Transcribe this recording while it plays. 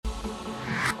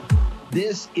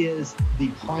This is the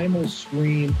primal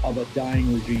scream of a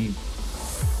dying regime.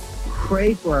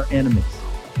 Pray for our enemies,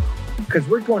 because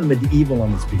we're going medieval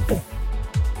on these people.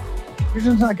 You're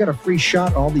just not getting a free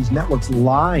shot at all these networks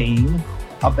lying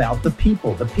about the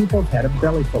people. The people have had a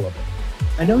belly full of it.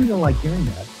 I know you don't like hearing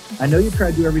that. I know you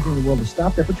try to do everything in the world to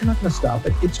stop that, but you're not going to stop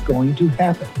it. It's going to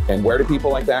happen. And where do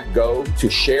people like that go to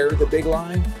share the big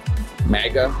lie?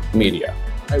 MAGA media.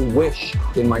 I wish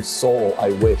in my soul,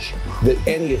 I wish that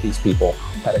any of these people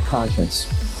had a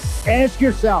conscience. Ask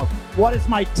yourself, what is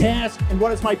my task and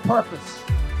what is my purpose?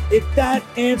 If that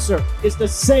answer is to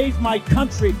save my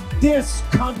country, this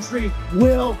country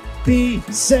will be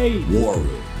saved. War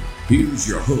Room. Here's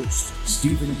your host,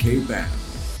 Stephen K. Bannon.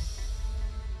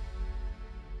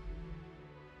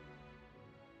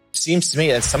 Seems to me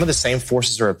that some of the same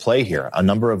forces are at play here. A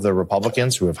number of the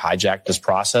Republicans who have hijacked this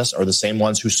process are the same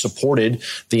ones who supported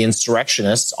the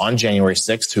insurrectionists on January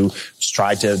 6th who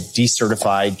tried to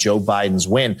decertify Joe Biden's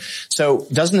win. So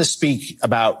doesn't this speak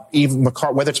about even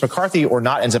whether it's McCarthy or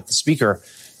not ends up the speaker?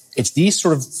 It's these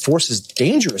sort of forces,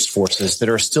 dangerous forces that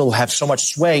are still have so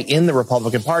much sway in the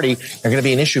Republican Party are going to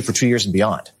be an issue for 2 years and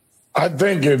beyond. I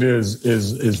think it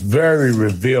is very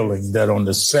revealing that on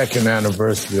the second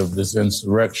anniversary of this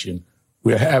insurrection,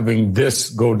 we're having this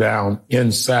go down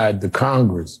inside the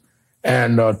Congress.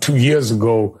 And 2 years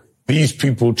ago, these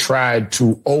people tried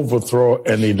to overthrow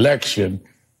an election.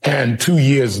 And 2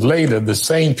 years later, the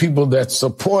same people that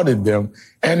supported them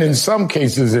and in some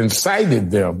cases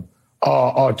incited them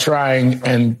are trying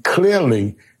and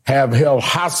clearly have held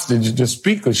hostage the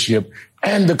speakership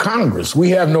and the Congress. We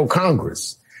have no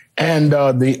Congress. And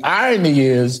the irony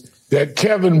is that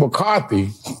Kevin McCarthy,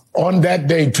 on that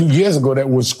day 2 years ago, that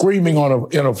was screaming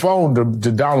in a phone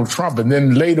to Donald Trump and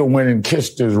then later went and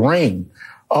kissed his ring,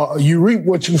 you reap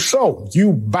what you sow.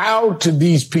 You bow to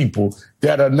these people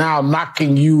that are now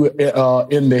knocking you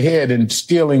in the head and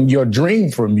stealing your dream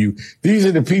from you. These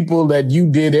are the people that you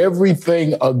did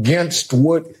everything against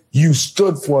what you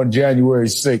stood for on January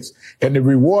 6th. And the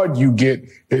reward you get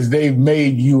is they've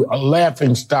made you a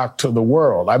laughingstock to the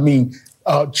world. I mean,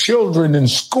 children in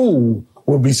school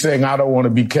will be saying, I don't want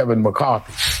to be Kevin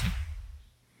McCarthy.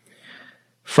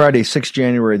 Friday, 6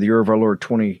 January, the year of our Lord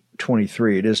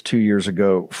 2023. It is 2 years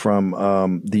ago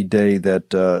from the day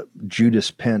that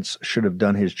Judas Pence should have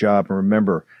done his job. And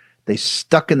remember, they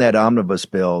stuck in that omnibus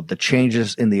bill the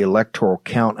changes in the Electoral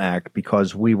Count Act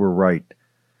because we were right.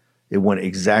 It went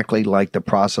exactly like the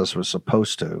process was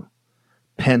supposed to.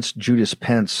 Judas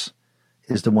Pence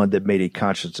is the one that made a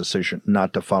conscious decision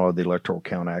not to follow the Electoral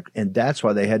Count Act. And that's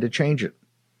why they had to change it.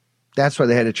 That's why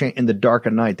they had to change in the dark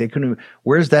of night. They couldn't.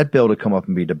 Where's that bill to come up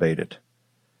and be debated?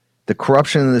 The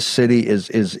corruption in this city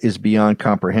is beyond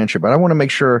comprehension. But I want to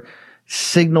make sure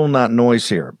signal, not noise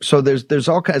here. So there's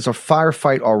all kinds of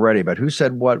firefight already about who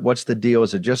said what. What's the deal?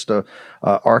 Is it just a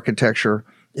architecture?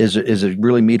 Is it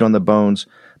really meat on the bones?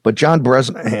 But John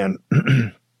Bresnahan,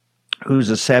 who's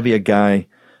a savvy guy,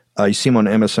 you see him on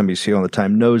MSNBC all the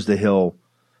time, knows the Hill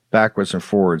backwards and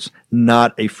forwards,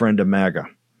 not a friend of MAGA.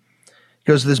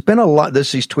 Because there's been a lot,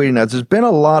 he's tweeting out, there's been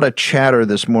a lot of chatter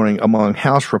this morning among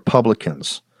House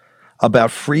Republicans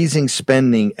about freezing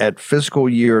spending at fiscal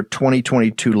year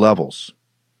 2022 levels,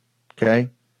 okay?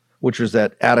 Which was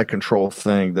that out-of-control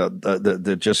thing,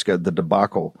 the just got the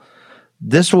debacle.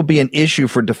 This will be an issue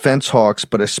for defense hawks,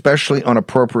 but especially on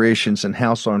appropriations in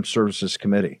House Armed Services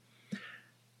Committee.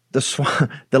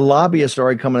 The lobbyists are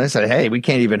already coming in and said, hey, we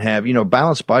can't even have,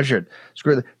 balanced budget.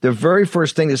 Screw the very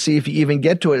first thing to see if you even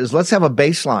get to it is let's have a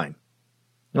baseline.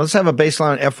 Let's have a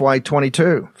baseline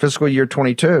FY22, fiscal year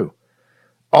 22.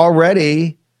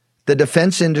 Already, the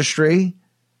defense industry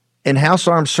and House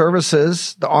Armed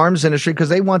Services, the arms industry, because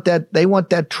they want that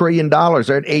 $1 trillion.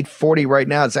 They're at 840 right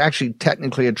now. It's actually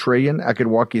technically $1 trillion. I could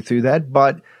walk you through that,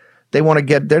 but they want to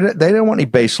get there. They don't want any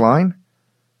baseline.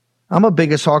 I'm a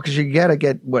biggest hawk as you get. I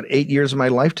get, 8 years of my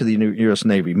life to the U.S.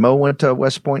 Navy. Mo went to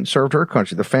West Point and served her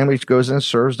country. The family goes in,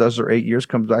 serves, does their 8 years,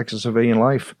 comes back to civilian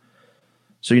life.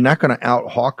 So you're not going to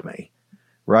out-hawk me,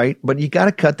 right? But you got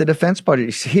to cut the defense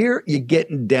budget. Here you're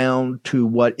getting down to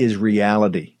what is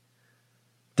reality.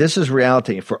 This is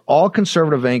reality. For all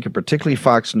conservative ink, and particularly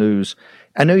Fox News,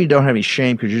 I know you don't have any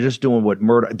shame because you're just doing what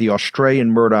the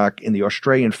Australian Murdoch and the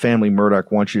Australian family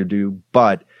Murdoch wants you to do.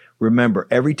 But remember,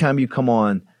 every time you come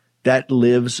on, that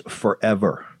lives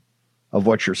forever of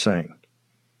what you're saying.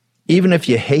 Even if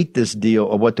you hate this deal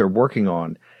of what they're working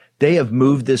on, they have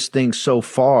moved this thing so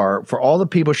far. For all the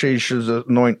people should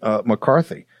anoint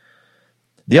McCarthy.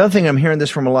 The other thing I'm hearing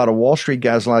this from a lot of Wall Street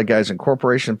guys, a lot of guys in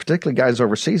corporations, particularly guys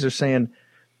overseas, are saying,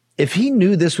 if he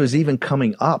knew this was even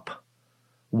coming up,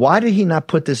 Why did he not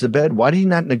put this to bed? Why did he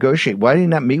not negotiate? Why did he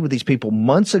not meet with these people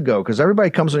months ago? Because everybody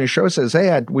comes on your show and says,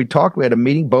 hey, we talked, we had a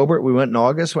meeting, Boebert, we went in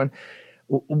August.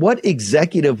 What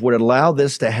executive would allow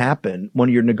this to happen when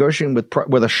you're negotiating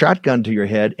with a shotgun to your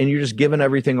head and you're just giving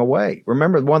everything away?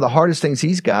 Remember, one of the hardest things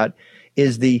he's got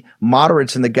is the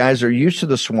moderates and the guys that are used to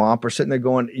the swamp are sitting there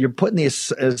going, you're putting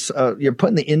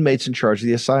the inmates in charge of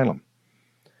the asylum.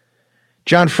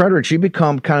 John Fredericks, you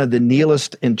become kind of the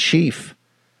nihilist in chief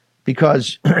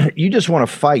because you just want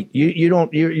to fight. You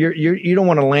don't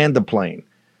want to land the plane.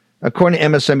 According to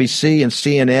MSNBC and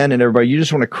CNN and everybody, you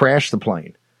just want to crash the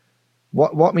plane.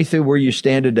 Walk me through where you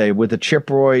stand today with the Chip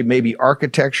Roy, maybe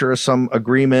architecture of some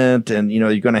agreement, and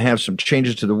you're going to have some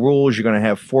changes to the rules. You're going to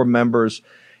have 4 members.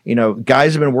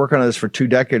 Guys have been working on this for 2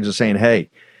 decades and saying, hey,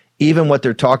 even what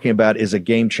they're talking about is a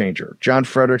game changer. John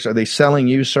Fredericks, are they selling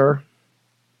you, sir?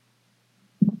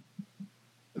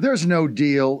 There's no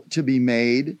deal to be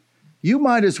made. You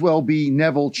might as well be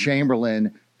Neville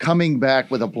Chamberlain coming back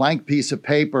with a blank piece of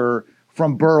paper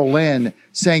from Berlin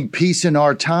saying peace in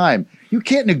our time. You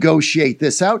can't negotiate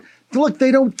this out. Look,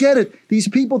 they don't get it. These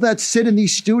people that sit in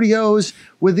these studios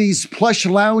with these plush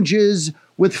lounges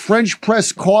with French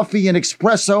press coffee and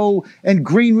espresso and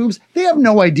green rooms, they have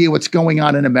no idea what's going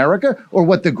on in America or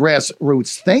what the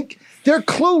grassroots think. They're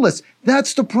clueless.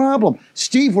 That's the problem.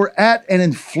 Steve, we're at an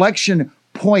inflection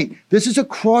point. This is a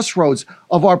crossroads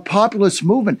of our populist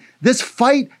movement. This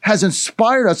fight has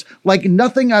inspired us like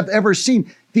nothing I've ever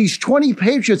seen. These 20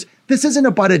 patriots, this isn't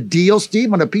about a deal,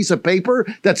 Steve, on a piece of paper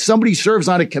that somebody serves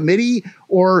on a committee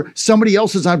or somebody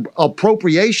else is on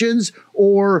appropriations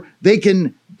or they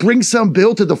can bring some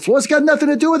bill to the floor. It's got nothing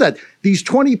to do with that. These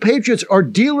 20 patriots are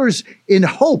dealers in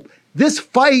hope. This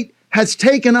fight has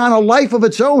taken on a life of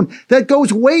its own that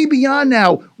goes way beyond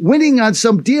now winning on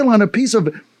some deal on a piece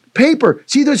of paper.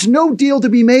 See, there's no deal to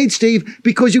be made, Steve,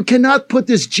 because you cannot put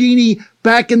this genie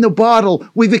back in the bottle.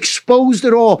 We've exposed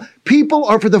it all. People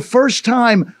are for the first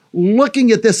time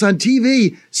looking at this on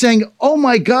TV saying, oh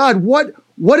my God,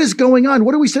 what is going on?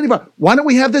 What are we studying about? Why don't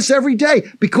we have this every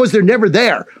day? Because they're never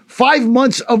there. 5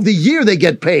 months of the year they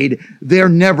get paid. They're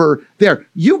never there.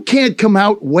 You can't come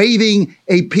out waving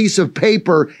a piece of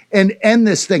paper and end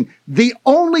this thing. The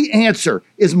only answer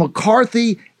is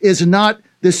McCarthy is not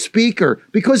the speaker,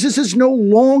 because this is no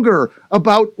longer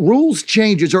about rules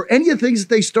changes or any of the things that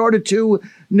they started to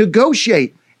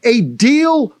negotiate. A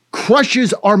deal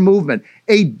crushes our movement.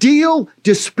 A deal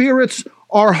dispirits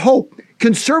our hope.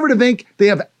 Conservative Inc., they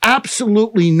have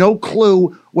absolutely no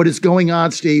clue what is going on,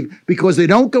 Steve, because they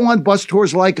don't go on bus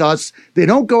tours like us. They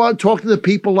don't go out and talk to the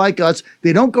people like us.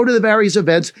 They don't go to the various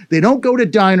events. They don't go to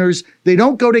diners. They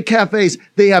don't go to cafes.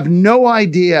 They have no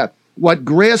idea what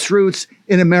grassroots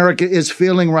in America is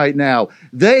feeling right now.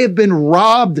 They have been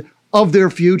robbed of their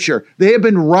future. They have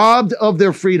been robbed of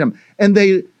their freedom. And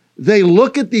they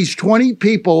look at these 20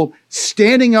 people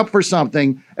standing up for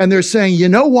something and they're saying, you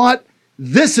know what?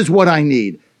 This is what I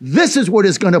need. This is what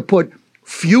is going to put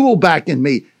fuel back in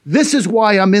me. This is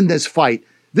why I'm in this fight.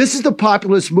 This is the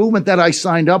populist movement that I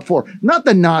signed up for, not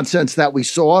the nonsense that we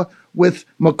saw with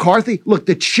McCarthy. Look,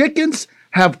 the chickens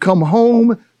have come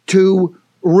home to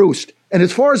roost. And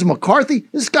as far as McCarthy,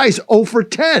 this guy's 0 for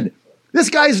 10.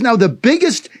 This guy is now the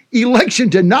biggest election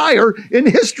denier in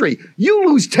history. You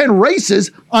lose 10 races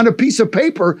on a piece of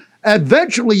paper.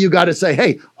 Eventually, you got to say,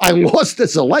 hey, I lost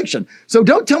this election. So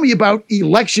don't tell me about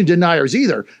election deniers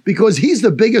either, because he's the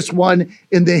biggest one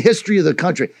in the history of the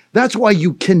country. That's why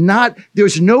you cannot,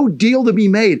 there's no deal to be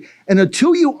made. And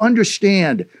until you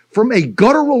understand from a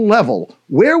guttural level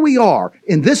where we are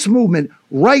in this movement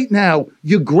right now,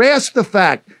 you grasp the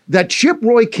fact that Chip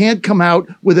Roy can't come out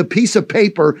with a piece of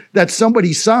paper that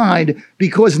somebody signed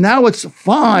because now it's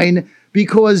fine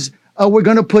because we're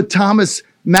going to put Thomas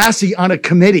Massie on a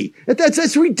committee.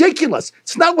 That's ridiculous.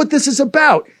 It's not what this is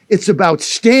about. It's about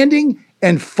standing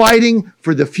and fighting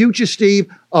for the future, Steve,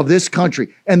 of this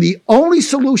country. And the only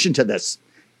solution to this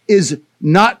is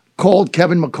not called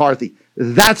Kevin McCarthy.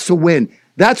 That's the win.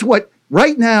 That's what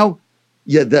right now,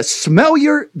 the smell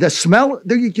you're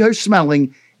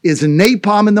smelling is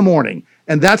napalm in the morning.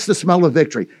 And that's the smell of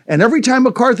victory. And every time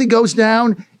McCarthy goes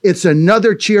down, it's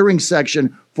another cheering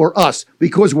section for us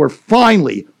because we're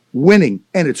finally winning,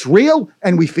 and it's real,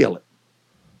 and we feel it.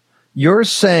 You're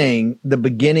saying the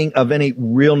beginning of any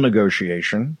real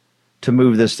negotiation to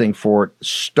move this thing forward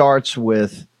starts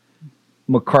with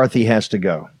McCarthy has to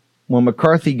go. When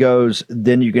McCarthy goes,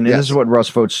 then you can, yes. This is what Russ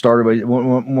Vought started with.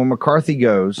 When McCarthy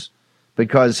goes,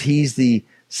 because he's the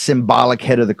symbolic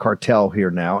head of the cartel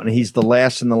here now, and he's the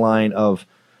last in the line of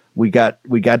we got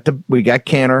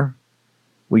Cantor,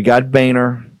 we got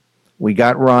Boehner, we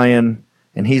got Ryan,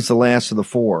 and he's the last of the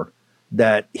four,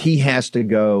 that he has to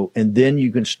go, and then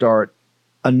you can start,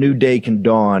 a new day can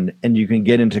dawn, and you can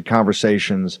get into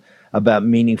conversations about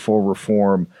meaningful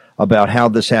reform, about how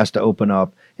this has to open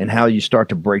up, and how you start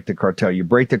to break the cartel. You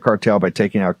break the cartel by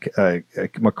taking out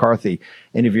McCarthy,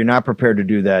 and if you're not prepared to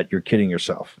do that, you're kidding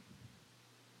yourself.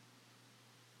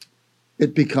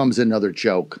 It becomes another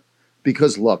joke.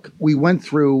 Because, look, we went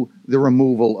through the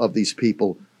removal of these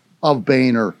people, of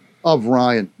Boehner, of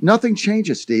Ryan. Nothing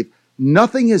changes, Steve.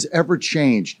 Nothing has ever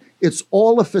changed. It's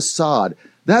all a facade.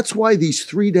 That's why these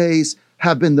 3 days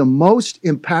have been the most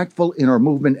impactful in our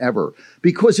movement ever,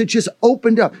 because it just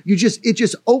opened up. It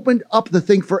just opened up the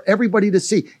thing for everybody to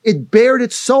see. It bared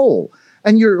its soul.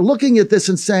 And you're looking at this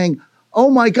and saying, oh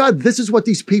my God, this is what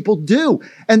these people do.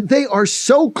 And they are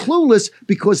so clueless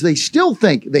because they still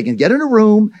think they can get in a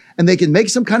room and they can make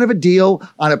some kind of a deal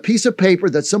on a piece of paper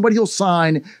that somebody will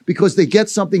sign because they get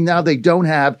something now they don't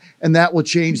have, and that will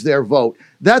change their vote.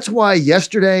 That's why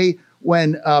yesterday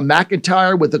when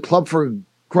McIntyre with the Club for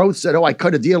Growth said, oh, I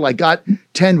cut a deal, I got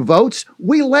 10 votes,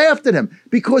 we laughed at him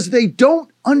because they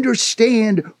don't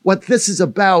understand what this is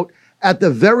about at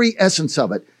the very essence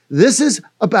of it. This is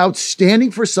about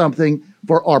standing for something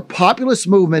for our populist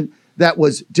movement that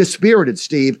was dispirited,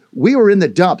 Steve. We were in the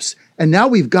dumps, and now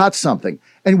we've got something,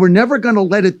 and we're never going to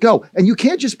let it go. And you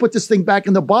can't just put this thing back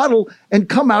in the bottle and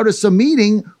come out of some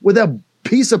meeting with a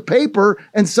piece of paper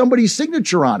and somebody's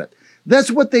signature on it.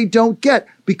 That's what they don't get,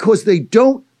 because they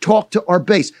don't talk to our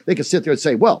base. They can sit there and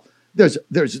say, well, there's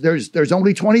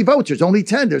only 20 votes. There's only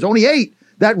 10. There's only 8.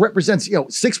 That represents,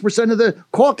 6% of the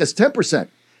caucus, 10%.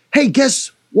 Hey,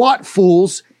 guess what,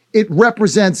 fools? It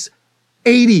represents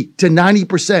 80 to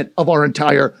 90% of our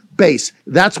entire base.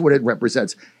 That's what it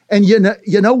represents. And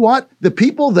you know what? The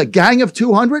people, the gang of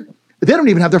 200, they don't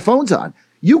even have their phones on.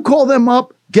 You call them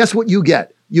up, guess what you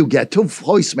get? You get to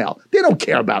voicemail. They don't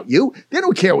care about you. They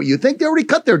don't care what you think. They already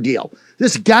cut their deal.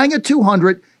 This gang of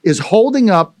 200 is holding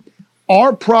up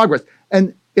our progress.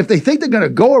 And if they think they're going to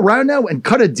go around now and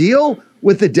cut a deal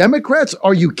with the Democrats,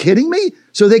 are you kidding me?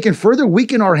 So they can further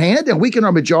weaken our hand and weaken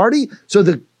our majority so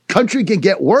the country can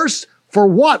get worse? For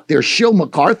what? They're shill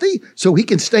McCarthy so he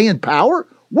can stay in power?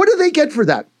 What do they get for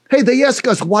that? Hey, they ask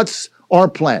us, what's our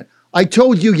plan? I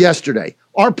told you yesterday,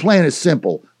 our plan is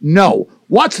simple. No.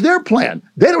 What's their plan?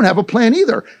 They don't have a plan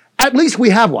either. At least we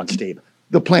have one, Steve.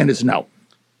 The plan is no.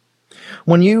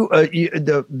 When your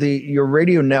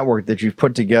radio network that you've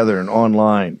put together and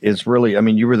online is really,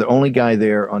 you were the only guy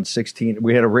there on 16.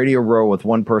 We had a radio row with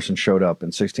one person showed up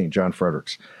in 16, John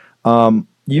Fredericks.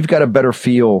 You've got a better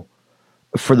feel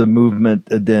for the movement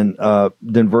than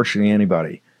virtually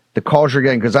anybody. The calls you're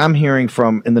getting, because I'm hearing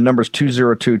from, and the number's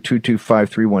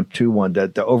 202-225-3121,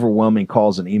 that the overwhelming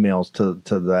calls and emails to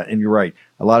that. And you're right.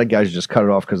 A lot of guys just cut it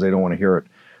off because they don't want to hear it.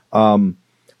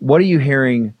 What are you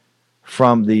hearing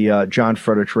from the John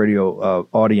Fredericks radio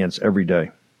audience every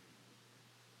day?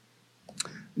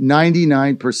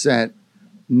 99%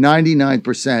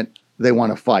 they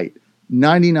want to fight.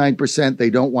 99% they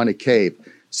don't want to cave.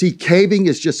 See, caving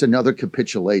is just another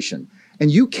capitulation.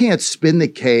 And you can't spin the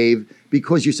cave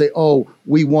because you say, oh,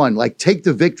 we won. Like, take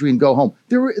the victory and go home.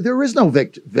 There is no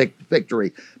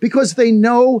victory, because they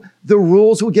know the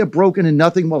rules will get broken and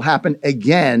nothing will happen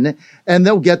again, and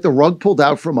they'll get the rug pulled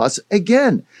out from us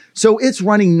again. So it's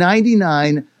running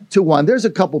 99-1. There's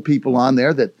a couple people on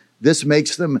there that this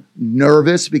makes them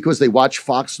nervous because they watch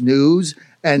Fox News,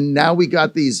 and now we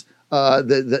got these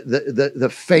the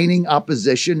feigning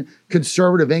opposition,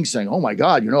 Conservative Inc. saying, oh my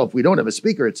God, if we don't have a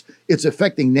speaker, it's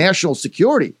affecting national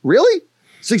security. Really?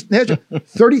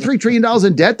 $33 trillion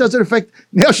in debt doesn't affect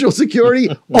national security?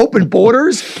 Open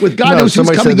borders with God knows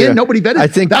who's coming in, nobody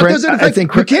vetted? You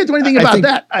can't do anything about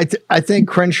that. I think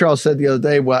Crenshaw said the other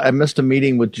day, well, I missed a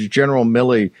meeting with General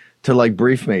Milley to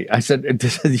brief me. I said,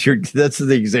 that's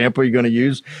the example you're going to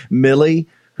use? Milley,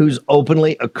 who's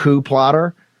openly a coup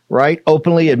plotter, right?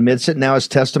 Openly admits it. Now his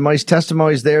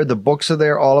testimony's there. The books are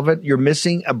there, all of it. You're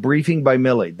missing a briefing by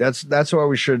Milley. That's why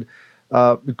we should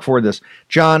record this.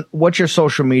 John, what's your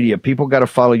social media? People got to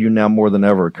follow you now more than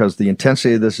ever, because the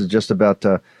intensity of this is just about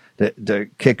to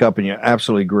kick up, and you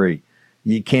absolutely agree.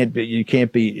 You can't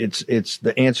be, it's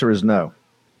the answer is no.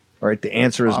 All right. The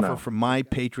answer is no. Offer from My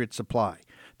Patriot Supply.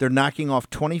 They're knocking off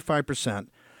 25%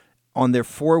 on their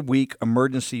 4-week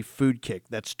emergency food kit.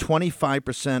 That's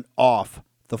 25% off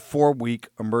the 4-week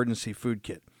emergency food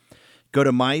kit. Go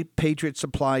to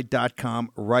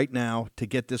mypatriotsupply.com right now to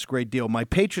get this great deal. My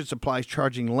Patriot Supply is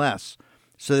charging less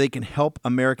so they can help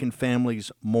American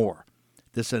families more.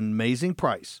 This is an amazing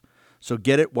price, so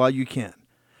get it while you can.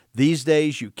 These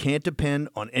days, you can't depend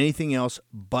on anything else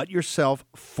but yourself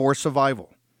for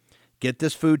survival. Get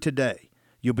this food today.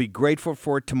 You'll be grateful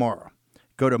for it tomorrow.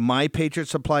 Go to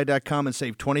mypatriotsupply.com and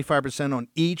save 25% on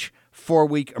each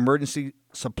 4-week emergency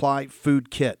supply food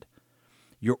kit.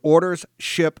 Your orders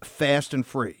ship fast and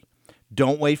free.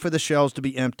 Don't wait for the shelves to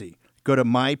be empty. Go to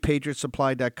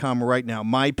mypatriotsupply.com right now.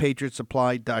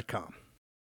 mypatriotsupply.com.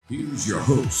 Here's your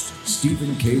host,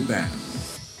 Stephen K. Bannon.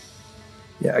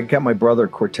 Yeah, I got my brother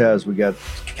Cortez. We got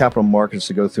capital markets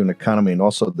to go through an economy, and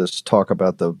also this talk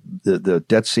about the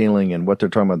debt ceiling and what they're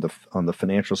talking about on the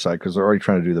financial side, because they're already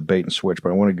trying to do the bait and switch. But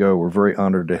I want to go. We're very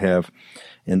honored to have,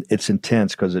 and it's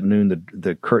intense because at noon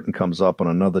the curtain comes up on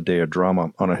another day of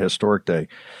drama on a historic day.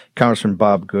 Congressman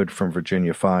Bob Good from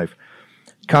Virginia 5.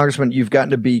 Congressman, you've gotten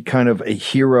to be kind of a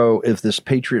hero of this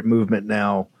patriot movement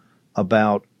now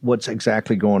about what's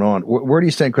exactly going on. Where do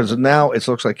you stand? Because now it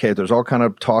looks like, hey, there's all kind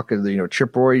of talk of,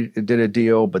 Chip Roy did a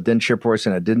deal, but then Chip Roy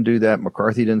said, I didn't do that.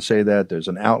 McCarthy didn't say that. There's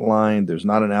an outline. There's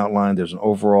not an outline. There's an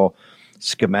overall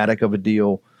schematic of a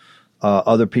deal.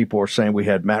 Other people are saying we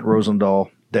had Matt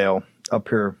Rosendale up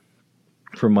here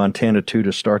from Montana too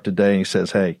to start the day. And he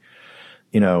says, hey,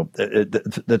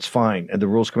 that's fine. And the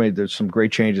Rules Committee, there's some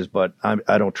great changes, but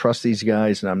I don't trust these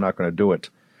guys and I'm not going to do it.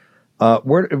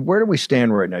 Where do we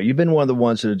stand right now? You've been one of the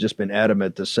ones that have just been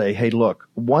adamant to say, hey, look,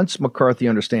 once McCarthy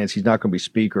understands he's not going to be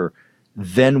speaker,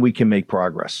 then we can make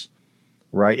progress,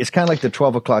 right? It's kind of like the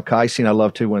 12 o'clock high scene I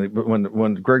love too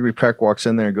when Gregory Peck walks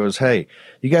in there and goes, hey,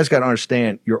 you guys got to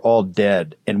understand you're all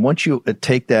dead. And once you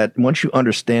once you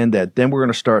understand that, then we're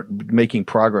going to start making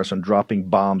progress on dropping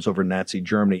bombs over Nazi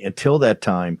Germany. Until that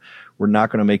time, we're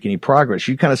not going to make any progress.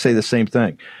 You kind of say the same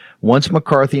thing. Once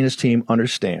McCarthy and his team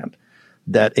understand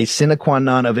that a sine qua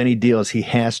non of any deal is he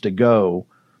has to go,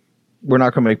 we're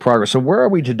not going to make progress. So where are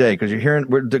we today? Because you're hearing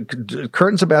the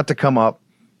curtain's about to come up.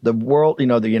 The world,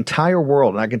 the entire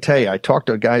world, and I can tell you, I talked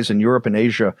to guys in Europe and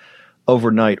Asia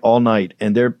overnight, all night,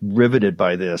 and they're riveted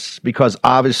by this because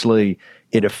obviously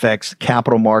it affects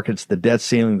capital markets, the debt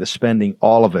ceiling, the spending,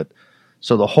 all of it.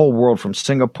 So the whole world from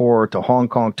Singapore to Hong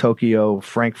Kong, Tokyo,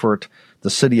 Frankfurt,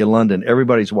 the city of London,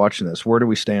 everybody's watching this. Where do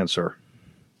we stand, sir?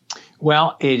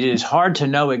 Well, it is hard to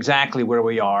know exactly where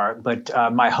we are, but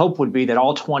my hope would be that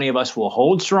all 20 of us will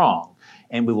hold strong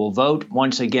and we will vote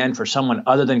once again for someone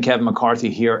other than Kevin McCarthy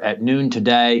here at noon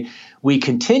today. We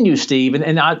continue, Steve,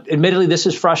 and admittedly, this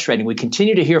is frustrating. We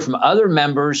continue to hear from other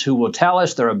members who will tell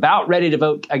us they're about ready to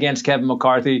vote against Kevin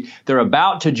McCarthy. They're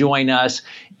about to join us.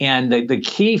 And the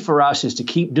key for us is to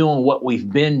keep doing what we've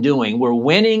been doing. We're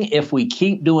winning if we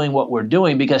keep doing what we're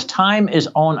doing because time is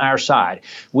on our side.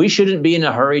 We shouldn't be in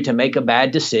a hurry to make a bad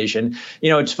decision.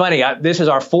 It's funny. This is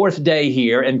our 4th day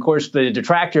here. And of course, the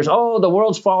detractors, the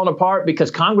world's falling apart because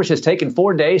Congress has taken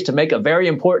 4 days to make a very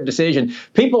important decision.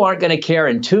 People aren't going to care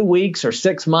in 2 weeks or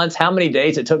 6 months how many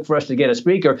days it took for us to get a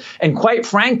speaker. And quite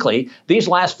frankly, these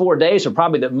last 4 days are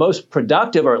probably the most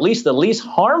productive or at least the least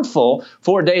harmful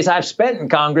 4 days I've spent in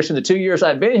Congress in the 2 years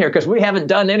I've been here because we haven't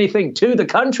done anything to the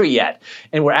country yet.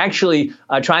 And we're actually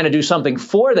trying to do something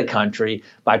for the country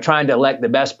by trying to elect the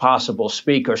best possible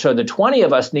speaker. So the 20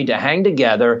 of us need to hang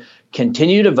together,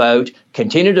 continue to vote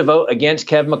against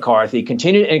Kevin McCarthy,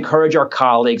 continue to encourage our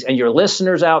colleagues and your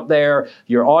listeners out there,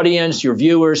 your audience, your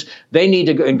viewers. They need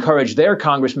to encourage their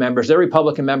Congress members, their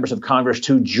Republican members of Congress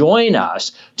to join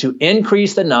us to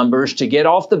increase the numbers, to get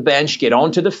off the bench, get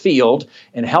onto the field,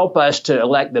 and help us to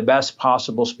elect the best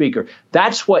possible speaker.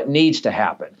 That's what needs to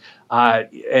happen.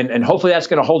 And hopefully that's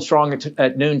going to hold strong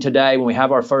at noon today when we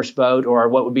have our first vote or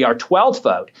what would be our 12th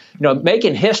vote.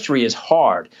 Making history is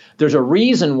hard. There's a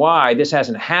reason why this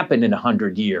hasn't happened in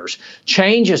 100 years.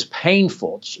 Change is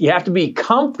painful. You have to be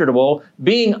comfortable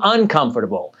being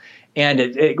uncomfortable. And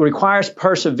it requires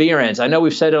perseverance. I know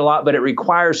we've said it a lot, but it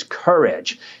requires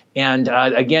courage. And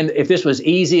again, if this was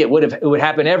easy, it would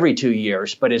happen every 2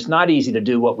 years. But it's not easy to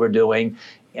do what we're doing.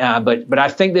 But I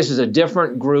think this is a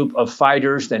different group of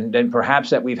fighters than perhaps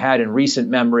that we've had in recent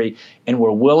memory, and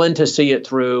we're willing to see it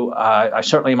through.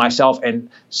 Certainly myself and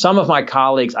some of my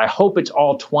colleagues. I hope it's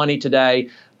all 20 today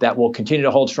that will continue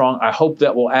to hold strong. I hope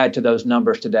that we'll add to those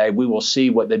numbers today. We will see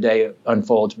what the day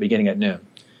unfolds beginning at noon.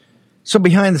 So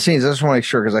behind the scenes, I just want to make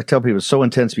sure, because I tell people it's so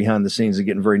intense behind the scenes and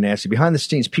getting very nasty. Behind the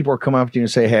scenes, people are coming up to you and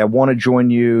say, hey, I want to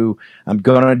join you. I'm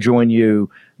going to join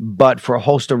you. But for a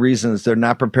host of reasons, they're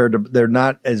not prepared to, they're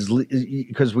not as,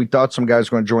 because we thought some guys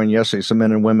were going to join yesterday, some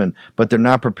men and women, but they're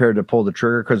not prepared to pull the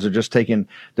trigger because they're just they're going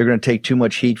to take too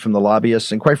much heat from the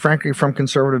lobbyists and quite frankly, from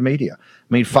conservative media. I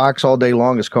mean, Fox all day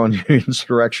long is calling you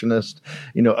insurrectionist,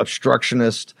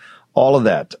 obstructionist, all of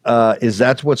that. Is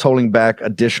that what's holding back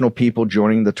additional people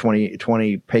joining the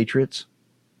 2020 Patriots?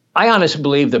 I honestly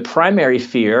believe the primary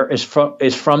fear is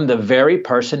from the very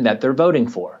person that they're voting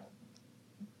for.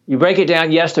 You break it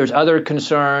down, yes, there's other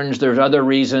concerns, there's other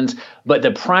reasons, but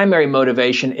the primary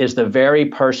motivation is the very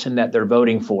person that they're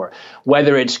voting for.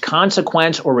 Whether it's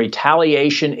consequence or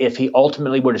retaliation if he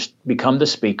ultimately were to become the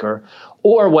speaker,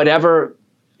 or whatever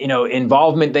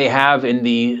involvement they have in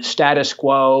the status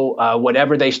quo,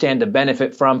 whatever they stand to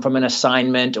benefit from an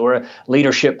assignment or a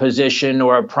leadership position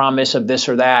or a promise of this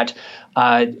or that.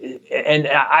 And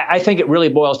I think it really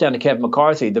boils down to Kevin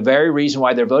McCarthy. The very reason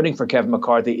why they're voting for Kevin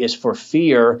McCarthy is for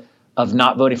fear of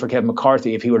not voting for Kevin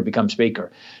McCarthy if he were to become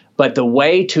speaker. But the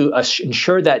way to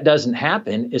ensure that doesn't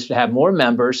happen is to have more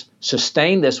members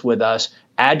sustain this with us,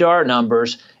 add to our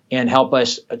numbers, and help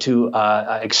us to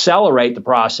accelerate the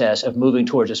process of moving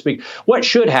towards a speaker. What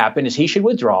should happen is he should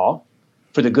withdraw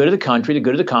for the good of the country, the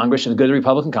good of the Congress, and the good of the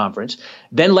Republican conference.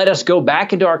 Then let us go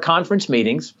back into our conference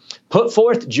meetings, put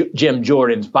forth Jim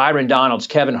Jordan's, Byron Donalds,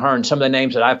 Kevin Hearn, some of the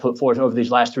names that I've put forth over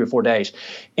these last 3 or 4 days.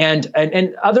 And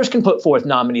others can put forth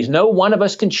nominees. No one of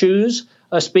us can choose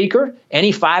a speaker.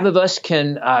 Any 5 of us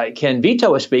can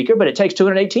veto a speaker, but it takes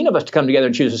 218 of us to come together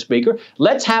and choose a speaker.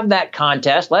 Let's have that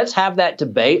contest. Let's have that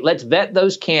debate. Let's vet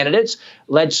those candidates.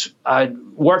 Let's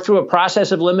work through a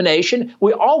process of elimination.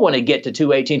 We all want to get to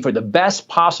 218 for the best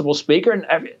possible speaker.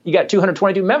 And you got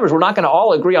 222 members. We're not going to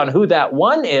all agree on who that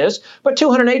one is, but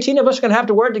 218 of us are going to have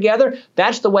to work together.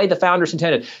 That's the way the founders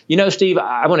intended. Steve,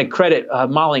 I want to credit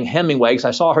Molly Hemingway, because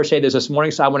I saw her say this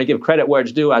morning, so I want to give credit where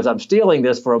it's due as I'm stealing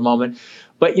this for a moment.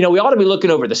 But, we ought to be looking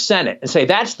over the Senate and say,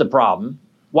 that's the problem.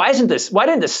 Why didn't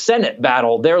the Senate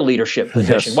battle their leadership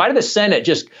position? Yes. Why did the Senate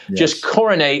just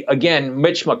coronate, again,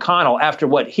 Mitch McConnell after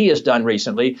what he has done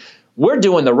recently? We're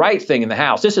doing the right thing in the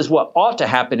House. This is what ought to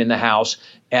happen in the House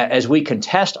as we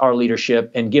contest our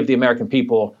leadership and give the American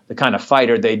people the kind of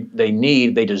fighter they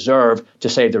need, they deserve to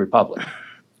save the republic.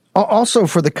 Also,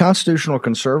 for the constitutional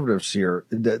conservatives here,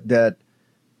 that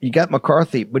you got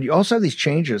McCarthy, but you also have these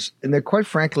changes, and they're quite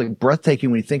frankly breathtaking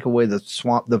when you think of the way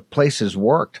the place has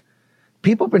worked.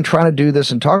 People have been trying to do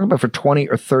this and talking about it for 20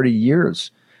 or 30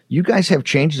 years. You guys have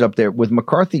changes up there with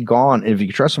McCarthy gone, and if you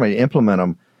can trust somebody to implement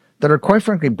them, that are quite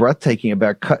frankly breathtaking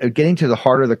about getting to the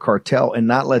heart of the cartel and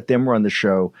not let them run the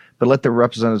show, but let the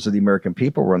representatives of the American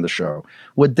people run the show.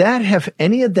 Would that have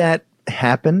any of that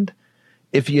happened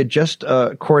if you had just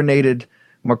coordinated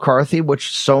McCarthy,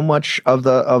 which so much of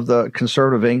the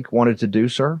conservative Inc. wanted to do,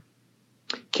 sir?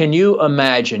 Can you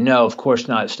imagine? No, of course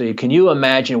not, Steve. Can you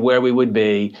imagine where we would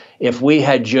be if we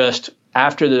had just,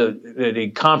 after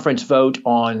the conference vote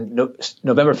on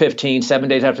November 15, 7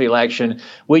 days after the election,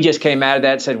 we just came out of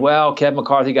that and said, well, Kevin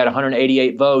McCarthy got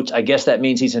 188 votes. I guess that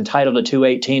means he's entitled to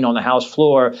 218 on the House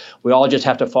floor. We all just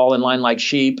have to fall in line like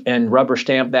sheep and rubber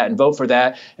stamp that and vote for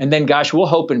that. And then, gosh, we'll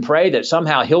hope and pray that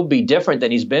somehow he'll be different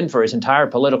than he's been for his entire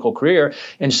political career.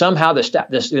 And somehow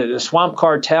the swamp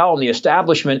cartel and the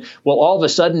establishment will all of a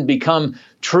sudden become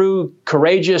true,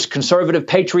 courageous, conservative,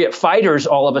 patriot fighters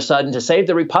all of a sudden to save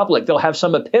the republic. They'll have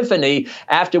some epiphany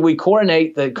after we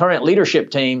coronate the current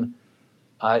leadership team.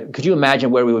 Could you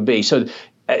imagine where we would be? So,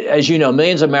 as you know,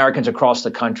 millions of Americans across the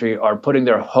country are putting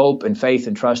their hope and faith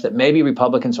and trust that maybe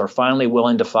Republicans are finally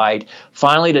willing to fight,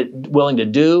 willing to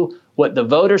do what the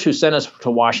voters who sent us to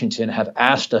Washington have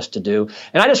asked us to do.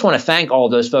 And I just want to thank all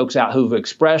those folks out who've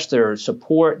expressed their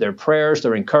support, their prayers,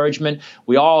 their encouragement.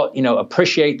 We all,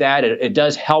 appreciate that. It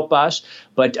does help us.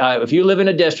 But if you live in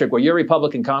a district where your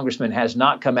Republican congressman has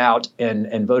not come out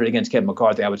and voted against Kevin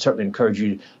McCarthy, I would certainly encourage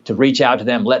you to reach out to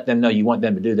them, let them know you want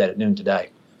them to do that at noon today.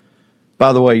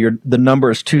 By the way, the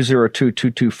number is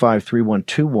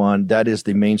 202-225-3121. That is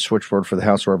the main switchboard for the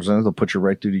House of Representatives. They'll put you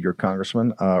right through to your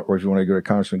congressman, or if you want to go to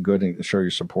Congressman Good and show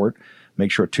your support, make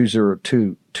sure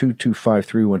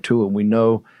 202-225-3122. And we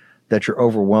know that you're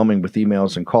overwhelming with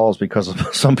emails and calls because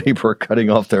some people are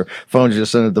cutting off their phones,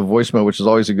 just sending the voicemail, which is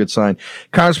always a good sign.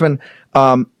 Congressman,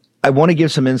 I want to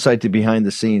give some insight to behind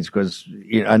the scenes because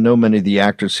I know many of the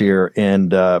actors here, and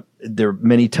there are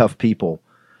many tough people.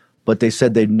 But they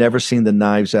said they've never seen the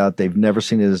knives out. They've never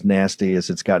seen it as nasty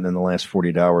as it's gotten in the last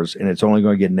 48 hours. And it's only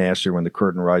going to get nastier when the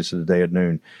curtain rises today at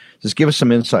noon. Just give us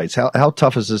some insights. How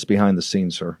tough is this behind the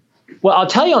scenes, sir? Well, I'll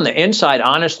tell you on the inside,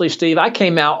 honestly, Steve, I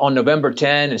came out on November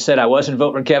 10 and said I wasn't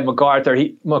voting for Kevin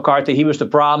McCarthy. He was the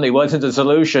problem. He wasn't the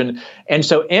solution. And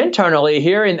so internally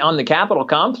here on the Capitol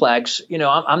complex,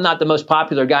 I'm not the most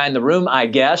popular guy in the room, I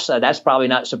guess. That's probably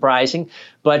not surprising.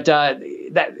 But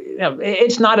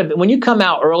it's not when you come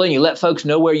out early and you let folks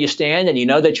know where you stand and you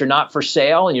know that you're not for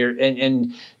sale and you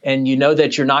know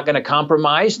that you're not going to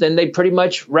compromise, then they pretty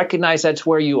much recognize that's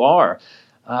where you are.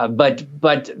 But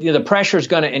the pressure is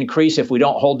going to increase if we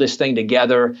don't hold this thing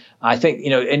together. I think,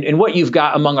 and what you've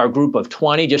got among our group of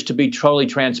 20, just to be totally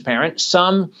transparent,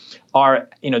 some are,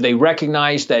 they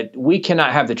recognize that we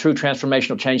cannot have the true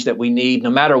transformational change that we need, no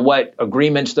matter what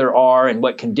agreements there are and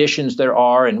what conditions there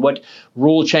are and what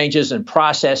rule changes and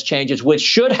process changes, which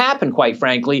should happen, quite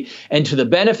frankly, and to the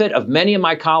benefit of many of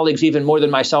my colleagues, even more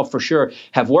than myself for sure,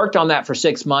 have worked on that for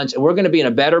 6 months. And we're going to be in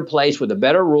a better place with a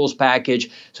better rules package,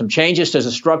 some changes to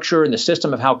the structure and the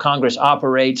system of how Congress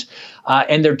operates.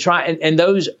 And they're trying, and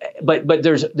those, but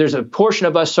there's a portion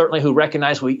of us certainly who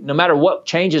recognize no matter what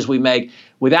changes we make,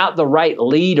 without the right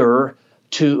leader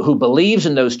who believes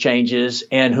in those changes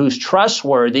and who's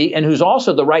trustworthy and who's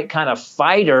also the right kind of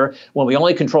fighter when we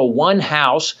only control one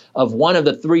house of one of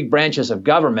the three branches of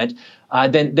government,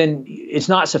 then it's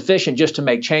not sufficient just to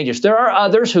make changes. There are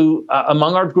others who,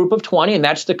 among our group of 20, and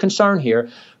that's the concern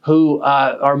here, who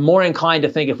are more inclined to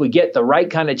think if we get the right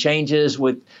kind of changes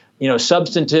with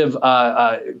substantive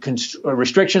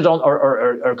restrictions on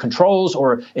or controls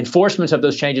or enforcements of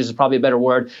those changes is probably a better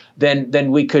word,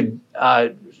 then we could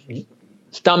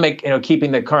stomach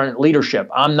keeping the current leadership.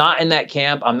 I'm not in that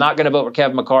camp. I'm not going to vote for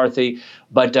Kevin McCarthy,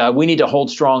 but we need to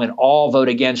hold strong and all vote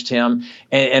against him.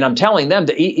 And I'm telling them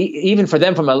that even for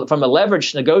them from a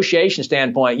leverage negotiation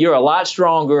standpoint, you're a lot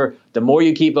stronger the more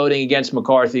you keep voting against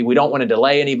McCarthy. We don't want to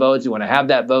delay any votes. We want to have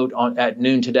that vote at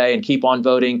noon today and keep on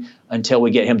voting until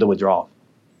we get him to withdraw.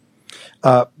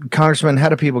 Congressman, how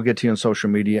do people get to you on social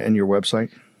media and your website?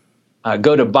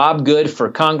 Go to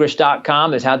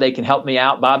bobgoodforcongress.com is how they can help me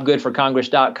out,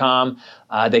 bobgoodforcongress.com.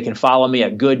 They can follow me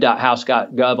at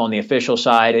good.house.gov on the official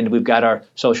side, and we've got our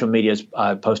social medias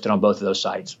posted on both of those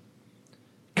sites.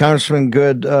 Congressman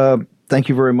Good, thank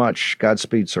you very much.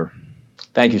 Godspeed, sir.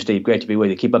 Thank you, Steve. Great to be with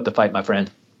you. Keep up the fight, my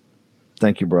friend.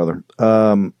 Thank you, brother.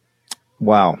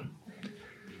 Wow.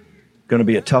 Going to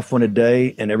be a tough one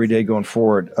today and every day going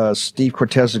forward. Steve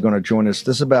Cortes is going to join us.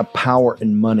 This is about power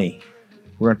and money.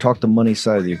 We're going to talk the money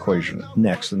side of the equation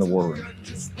next in the War Room.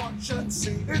 Just watch and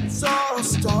see. It's all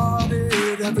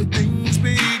started, everything's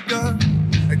begun,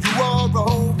 and you are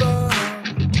over.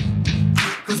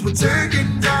 Cause we're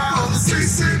taking down the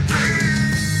CCP.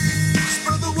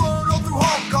 Spread the word all through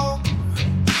Hong Kong.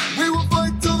 We will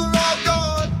fight till they're all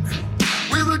gone.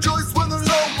 We rejoice when there's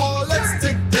no more. Let's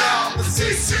take down the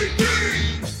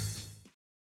CCP.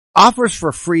 Offers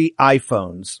for free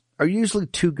iPhones are usually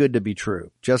too good to be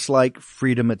true. Just like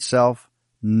freedom itself,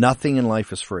 nothing in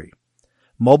life is free.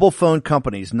 Mobile phone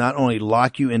companies not only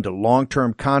lock you into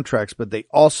long-term contracts, but they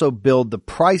also build the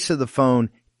price of the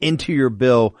phone into your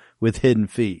bill with hidden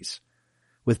fees.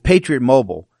 With Patriot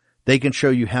Mobile, they can show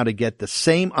you how to get the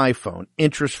same iPhone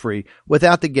interest-free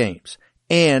without the games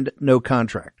and no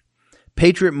contract.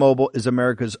 Patriot Mobile is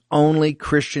America's only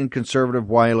Christian conservative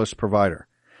wireless provider.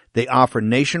 They offer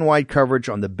nationwide coverage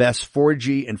on the best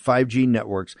 4G and 5G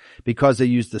networks because they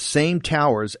use the same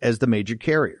towers as the major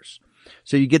carriers.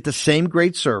 So you get the same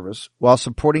great service while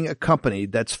supporting a company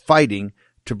that's fighting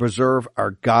to preserve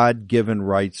our God-given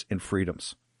rights and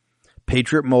freedoms.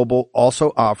 Patriot Mobile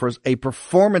also offers a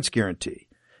performance guarantee.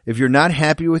 If you're not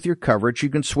happy with your coverage, you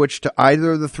can switch to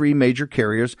either of the three major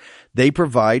carriers they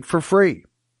provide for free.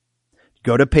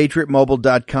 Go to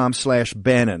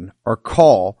patriotmobile.com/Bannon or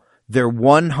call their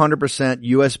 100%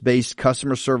 U.S.-based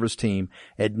customer service team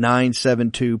at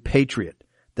 972-PATRIOT.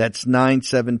 That's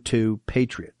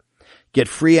 972-PATRIOT. Get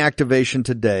free activation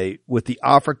today with the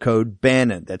offer code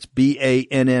BANNON. That's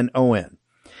BANNON.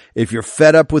 If you're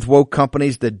fed up with woke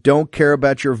companies that don't care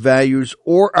about your values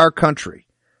or our country,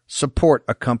 support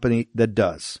a company that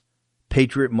does.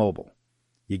 Patriot Mobile.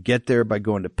 You get there by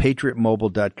going to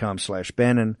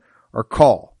patriotmobile.com/Bannon or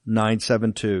call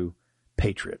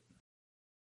 972-PATRIOT.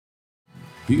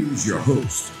 Here's your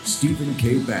host, Stephen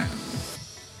K. Bannon.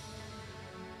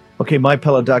 Okay,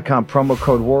 MyPillow.com, promo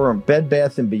code War Room. Bed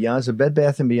Bath & Beyond. Is it Bed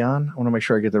Bath & Beyond? I want to make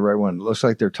sure I get the right one. It looks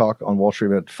like they're talking on Wall Street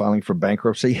about filing for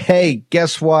bankruptcy. Hey,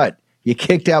 guess what? You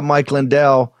kicked out Mike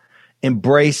Lindell.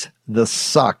 Embrace the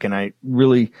suck. And I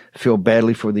really feel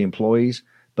badly for the employees,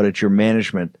 but it's your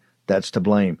management that's to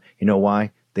blame. You know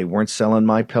why? They weren't selling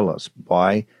My Pillows.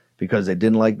 Why? Because they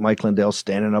didn't like Mike Lindell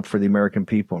standing up for the American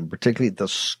people, and particularly the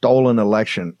stolen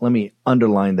election. Let me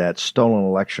underline that, stolen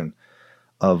election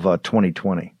of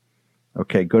 2020.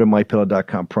 Okay, go to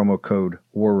MyPillow.com, promo code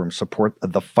War Room. Support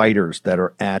the fighters that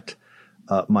are at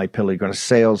MyPillow. You're going to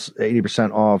sales,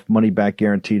 80% off, money back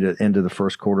guaranteed at the end of the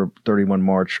first quarter, 31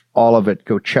 March. All of it.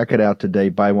 Go check it out today.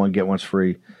 Buy one, get one's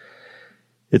free.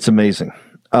 It's amazing.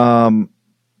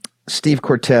 Steve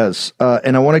Cortes,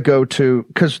 and I want to go to,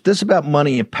 because this is about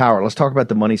money and power. Let's talk about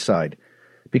the money side.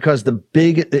 because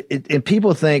and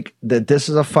people think that this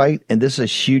is a fight and this is a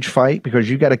huge fight because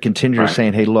you got a contingent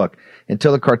saying, hey, look,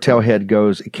 until the cartel head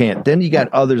goes, it can't. Then you got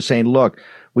others saying, look,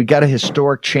 we got a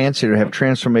historic chance here to have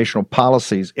transformational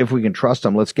policies. If we can trust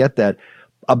them, let's get that.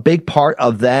 A big part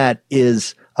of that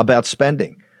is about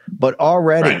spending. But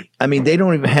already, I mean, they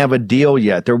don't even have a deal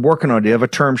yet. They're working on it. They have a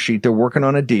term sheet. They're working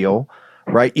on a deal,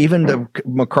 right? Even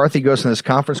McCarthy goes in this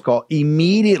conference call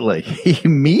immediately,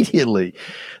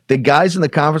 the guys in the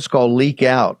conference call leak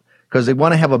out because they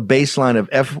want to have a baseline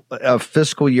of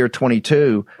fiscal year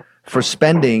 22 for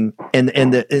spending, and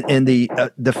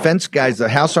the defense guys, the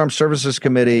House Armed Services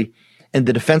Committee and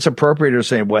the defense appropriators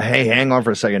saying, well, hey, hang on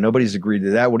for a second. Nobody's agreed to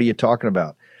that. What are you talking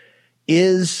about?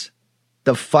 Is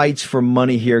the fights for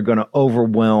money here going to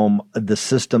overwhelm the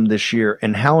system this year?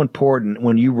 And how important,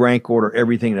 when you rank order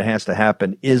everything that has to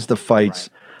happen, is the fights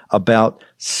about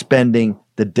spending,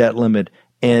 the debt limit,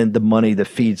 and the money that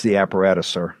feeds the apparatus,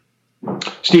 sir?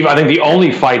 Steve, I think the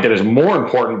only fight that is more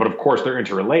important, but of course they're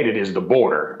interrelated, is the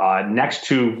border. Next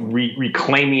to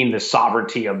reclaiming the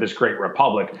sovereignty of this great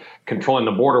republic, controlling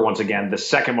the border once again, the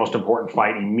second most important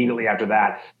fight immediately after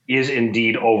that is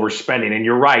indeed overspending. And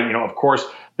you're right, of course,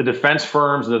 the defense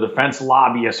firms, the defense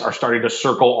lobbyists are starting to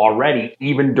circle already,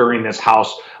 even during this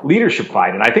House leadership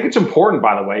fight. And I think it's important,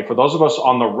 by the way, for those of us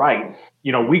on the right,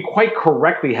 we quite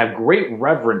correctly have great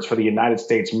reverence for the United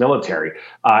States military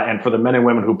and for the men and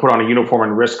women who put on a uniform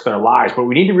and risk their lives. But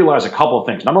we need to realize a couple of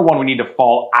things. Number one, we need to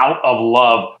fall out of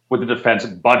love with the defense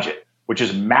budget, which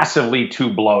is massively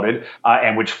too bloated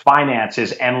and which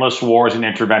finances endless wars and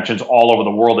interventions all over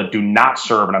the world that do not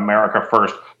serve an America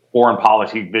first foreign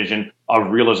policy vision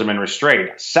of realism and restraint.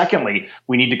 Secondly,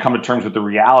 we need to come to terms with the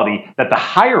reality that the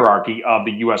hierarchy of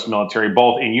the U.S. military,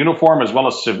 both in uniform as well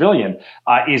as civilian,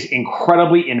 is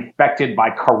incredibly infected by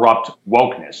corrupt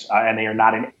wokeness, and they are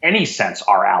not in any sense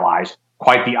our allies.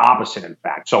 Quite the opposite, in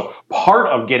fact. So part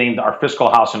of getting our fiscal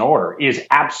house in order is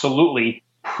absolutely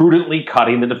prudently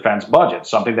cutting the defense budget,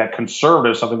 something that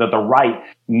conservatives, something that the right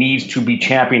needs to be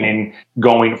championing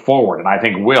going forward, and I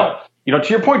think will. To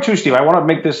your point too, Steve, I want to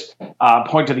make this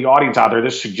point to the audience out there,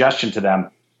 this suggestion to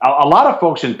them. A lot of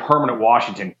folks in permanent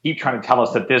Washington keep trying to tell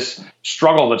us that this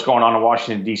struggle that's going on in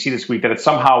Washington, D.C. this week, that it's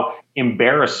somehow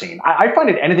embarrassing. I find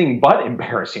it anything but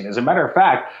embarrassing. As a matter of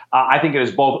fact, I think it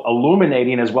is both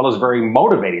illuminating as well as very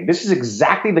motivating. This is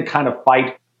exactly the kind of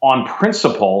fight on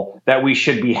principle that we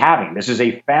should be having. This is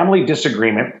a family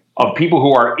disagreement of people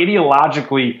who are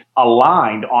ideologically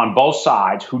aligned on both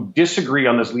sides, who disagree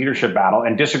on this leadership battle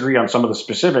and disagree on some of the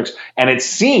specifics. And it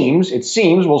seems,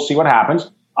 we'll see what happens,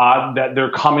 that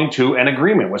they're coming to an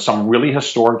agreement with some really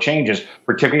historic changes,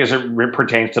 particularly as it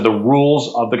pertains to the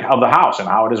rules of the House and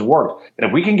how it has worked. And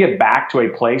if we can get back to a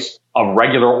place of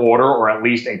regular order, or at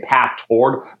least a path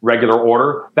toward regular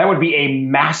order, that would be a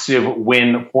massive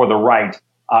win for the right.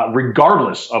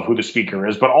 Regardless of who the speaker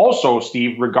is, but also,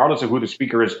 Steve, regardless of who the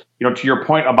speaker is, to your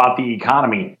point about the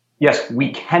economy, yes,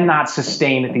 we cannot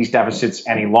sustain these deficits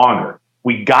any longer.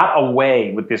 We got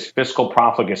away with this fiscal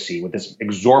profligacy, with this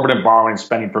exorbitant borrowing and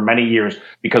spending for many years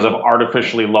because of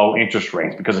artificially low interest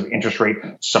rates, because of interest rate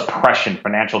suppression,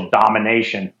 financial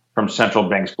domination from central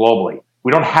banks globally.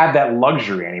 We don't have that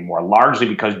luxury anymore, largely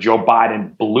because Joe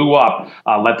Biden blew up,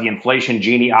 let the inflation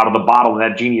genie out of the bottle, and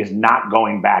that genie is not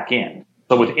going back in.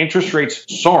 So with interest rates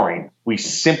soaring, we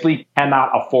simply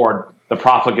cannot afford the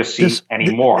profligacy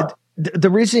anymore. The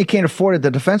reason you can't afford it, the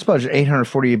defense budget,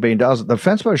 $848 billion, the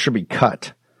defense budget should be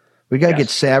cut. We got to get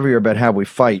savvier about how we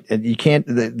fight. And you can't,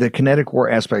 the kinetic war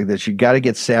aspect of this, you got to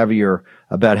get savvier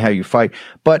about how you fight.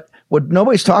 But what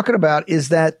nobody's talking about is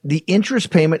that the interest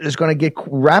payment is going to get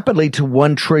rapidly to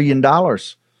 $1 trillion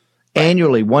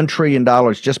annually, $1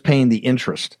 trillion just paying the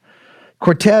interest.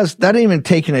 Cortez, that didn't even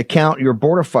take into account your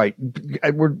border fight.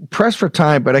 We're pressed for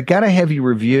time, but I got to have you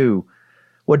review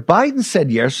what Biden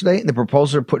said yesterday and the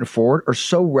proposals they're putting forward are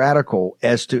so radical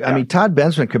as to, I mean, Todd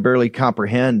Bensman could barely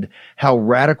comprehend how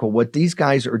radical what these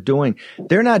guys are doing.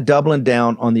 They're not doubling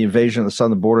down on the invasion of the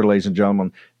southern border, ladies and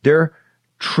gentlemen. They're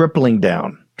tripling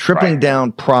down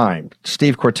prime.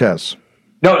 Steve Cortez.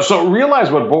 No, so realize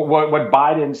what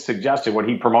Biden suggested, what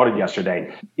he promoted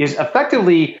yesterday, is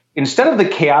effectively, instead of the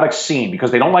chaotic scene, because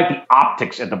they don't like the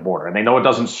optics at the border, and they know it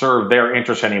doesn't serve their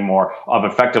interests anymore of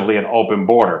effectively an open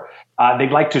border, they'd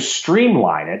like to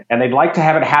streamline it, and they'd like to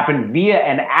have it happen via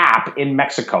an app in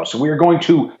Mexico. So we are going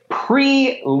to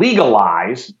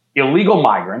pre-legalize illegal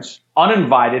migrants,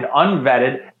 uninvited,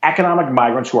 unvetted, economic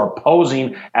migrants who are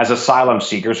posing as asylum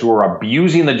seekers, who are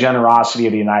abusing the generosity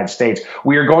of the United States.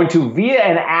 We are going to, via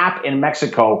an app in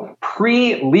Mexico,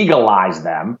 pre-legalize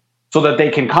them so that they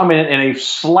can come in a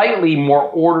slightly more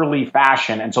orderly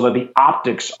fashion and so that the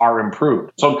optics are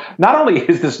improved. So not only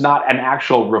is this not an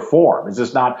actual reform, is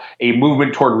this not a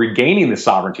movement toward regaining the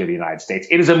sovereignty of the United States,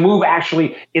 it is a move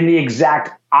actually in the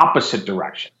exact opposite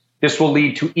direction. This will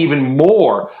lead to even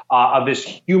more of this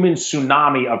human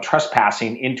tsunami of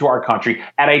trespassing into our country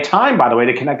at a time, by the way,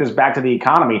 to connect this back to the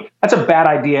economy. That's a bad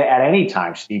idea at any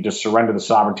time, Steve, to surrender the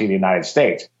sovereignty of the United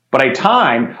States. But a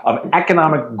time of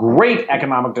great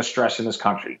economic distress in this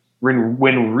country,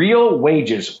 when real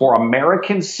wages for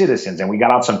American citizens, and we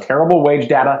got out some terrible wage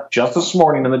data just this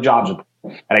morning in the jobs report,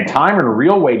 at a time when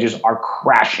real wages are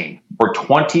crashing for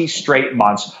 20 straight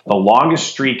months, the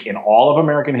longest streak in all of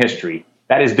American history,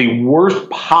 that is the worst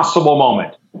possible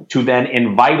moment to then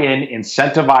invite in,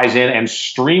 incentivize in, and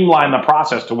streamline the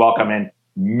process to welcome in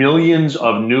millions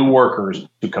of new workers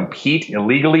to compete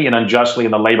illegally and unjustly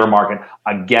in the labor market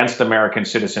against American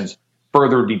citizens,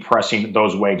 further depressing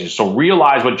those wages. So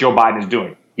realize what Joe Biden is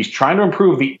doing. He's trying to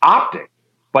improve the optic,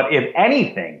 but if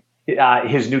anything,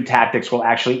 his new tactics will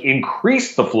actually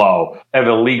increase the flow of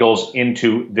illegals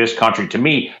into this country. To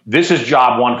me, this is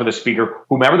job one for the speaker,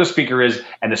 whomever the speaker is,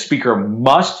 and the speaker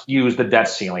must use the debt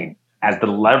ceiling as the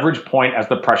leverage point, as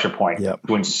the pressure point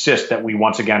to insist that we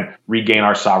once again regain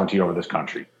our sovereignty over this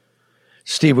country.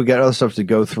 Steve, we got other stuff to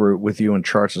go through with you and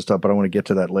charts and stuff, but I want to get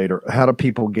to that later. How do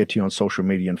people get you on social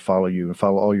media and follow you and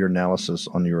follow all your analysis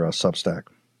on your Substack?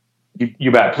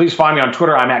 You bet. Please find me on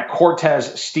Twitter. I'm at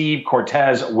Cortez, Steve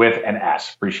Cortez with an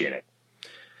S. Appreciate it.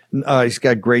 He's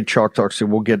got great chalk talk, so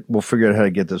we'll figure out how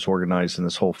to get this organized in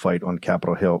this whole fight on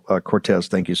Capitol Hill. Cortez,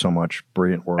 thank you so much.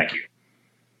 Brilliant work. Thank you.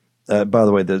 By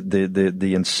the way,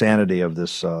 the insanity of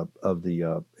this of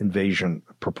the invasion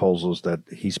proposals that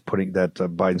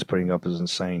Biden's putting up is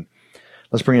insane.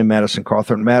 Let's bring in Madison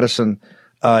Cawthorn. Madison,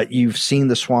 you've seen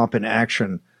the swamp in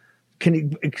action. Can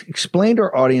you explain to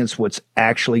our audience what's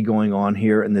actually going on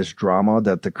here in this drama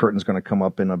that the curtain's going to come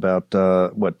up in about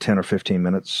 10 or 15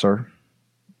 minutes, sir?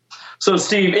 So,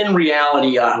 Steve, in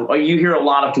reality, you hear a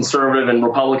lot of conservative and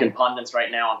Republican pundits right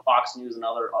now on Fox News and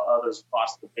others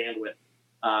across the bandwidth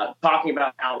talking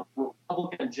about how the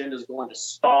Republican agenda is going to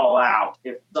stall out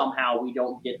if somehow we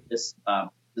don't get this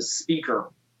the speaker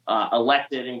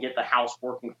elected and get the House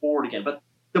working forward again. But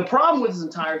the problem with this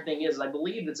entire thing is I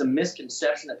believe it's a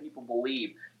misconception that people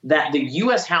believe that the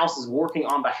U.S. House is working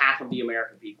on behalf of the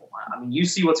American people. I mean, you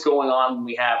see what's going on when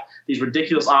we have these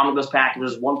ridiculous omnibus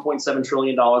packages, $1.7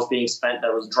 trillion being spent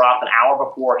that was dropped an hour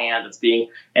beforehand. It's being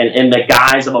in the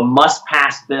guise of a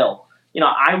must-pass bill. You know,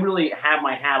 I really have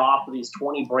my hat off to these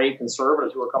 20 brave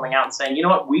conservatives who are coming out and saying, you know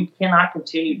what, we cannot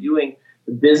continue doing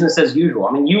business as usual.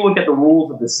 I mean, you look at the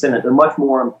rules of the Senate, they're much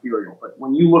more imperial. But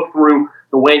when you look through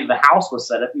the way that the House was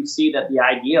set up, you see that the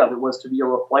idea of it was to be a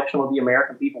reflection of what the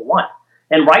American people want.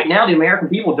 And right now, the American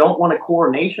people don't want a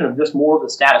coronation of just more of the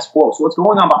status quo. So what's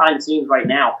going on behind the scenes right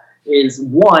now is,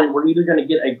 one, we're either going to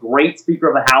get a great Speaker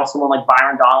of the House, someone like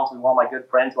Byron Donalds, one of my good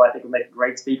friends who I think would make a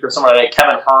great speaker, someone like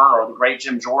Kevin Hern or the great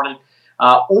Jim Jordan,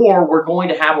 or we're going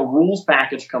to have a rules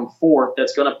package come forth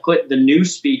that's going to put the new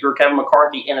speaker, Kevin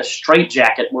McCarthy, in a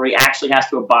straitjacket where he actually has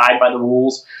to abide by the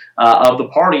rules of the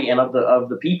party and of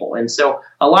the people. And so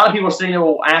a lot of people are sitting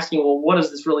there asking, well, what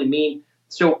does this really mean?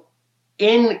 So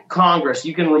in Congress,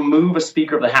 you can remove a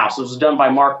Speaker of the House. This was done by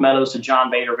Mark Meadows to John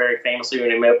Boehner very famously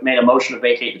when he made a motion to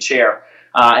vacate the chair.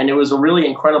 And it was a really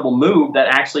incredible move that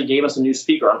actually gave us a new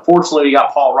speaker. Unfortunately, we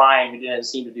got Paul Ryan, who didn't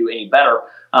seem to do any better.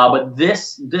 But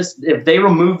this, if they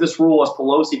remove this rule, as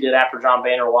Pelosi did after John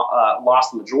Boehner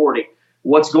lost the majority,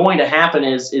 what's going to happen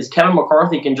is Kevin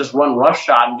McCarthy can just run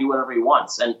roughshod and do whatever he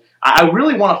wants. And I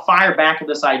really want to fire back at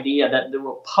this idea that the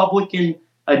Republican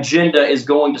agenda is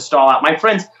going to stall out. My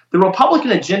friends, the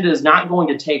Republican agenda is not going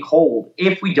to take hold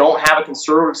if we don't have a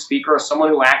conservative speaker or someone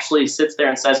who actually sits there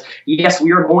and says, yes,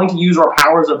 we are going to use our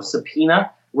powers of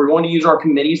subpoena. We're going to use our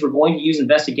committees. We're going to use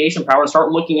investigation power to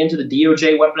start looking into the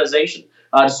DOJ weaponization,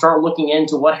 to start looking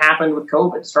into what happened with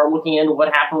COVID, to start looking into what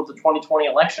happened with the 2020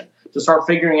 election, to start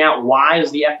figuring out why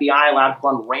is the FBI allowed to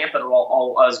run rampant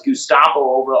as Gestapo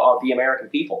over the American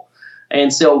people.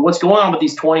 And so what's going on with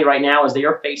these 20 right now is they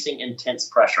are facing intense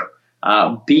pressure.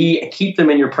 Keep them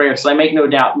in your prayers. So I make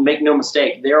no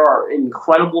mistake, there are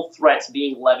incredible threats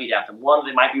being levied at them. One,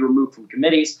 they might be removed from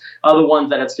committees. Other ones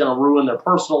that it's going to ruin their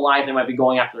personal life. They might be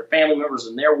going after their family members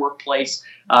in their workplace.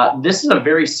 This is a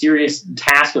very serious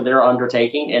task that they're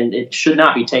undertaking, and it should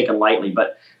not be taken lightly.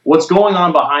 But what's going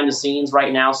on behind the scenes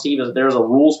right now, Steve, is there's a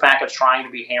rules package trying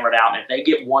to be hammered out. And if they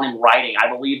get one in writing, I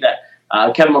believe that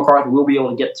Kevin McCarthy will be able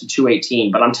to get to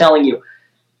 218. But I'm telling you,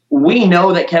 We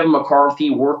know that Kevin McCarthy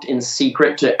worked in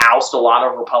secret to oust a lot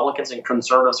of Republicans and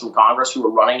conservatives from Congress who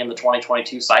were running in the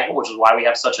 2022 cycle, which is why we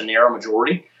have such a narrow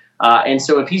majority. And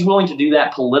so if he's willing to do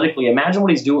that politically, imagine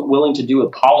what he's willing to do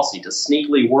with policy, to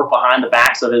sneakily work behind the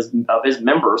backs of his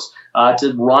members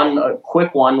to run a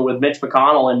quick one with Mitch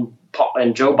McConnell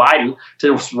and Joe Biden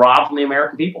to rob from the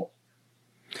American people.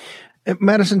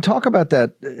 Madison, talk about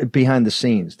that behind the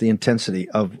scenes, the intensity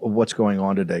of what's going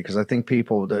on today, because I think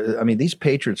these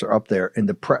patriots are up there.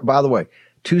 And by the way,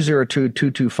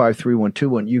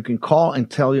 202-225-3121, you can call and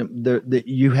tell them that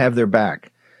you have their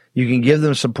back. You can give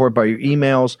them support by your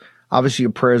emails, obviously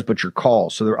your prayers, but your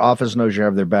calls. So their office knows you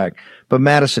have their back. But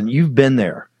Madison, you've been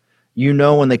there. You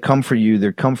know when they come for you,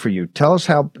 they come for you. Tell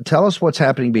us what's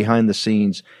happening behind the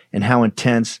scenes and how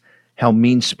intense, how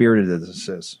mean-spirited this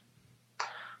is.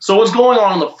 So what's going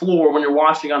on the floor when you're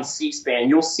watching on C-SPAN,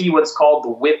 you'll see what's called the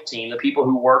whip team, the people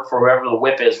who work for whoever the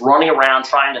whip is, running around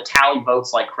trying to tally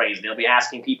votes like crazy. They'll be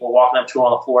asking people walking up to them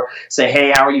on the floor, say,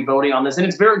 hey, how are you voting on this? And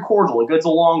it's very cordial. It goes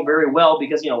along very well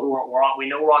because, we know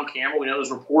we're on camera. We know there's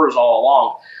reporters all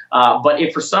along. But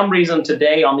if for some reason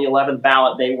today on the 11th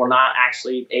ballot, they were not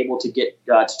actually able to get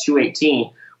to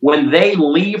 218, when they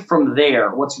leave from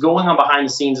there, what's going on behind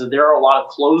the scenes is there are a lot of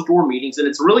closed-door meetings, and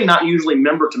it's really not usually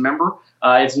member-to-member.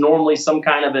 It's normally some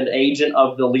kind of an agent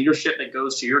of the leadership that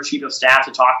goes to your chief of staff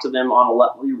to talk to them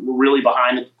on really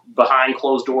behind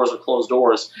closed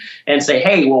doors and say,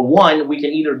 hey, well, one, we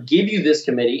can either give you this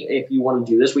committee if you want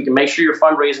to do this. We can make sure your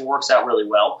fundraising works out really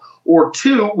well. Or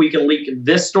two, we can leak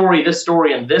this story,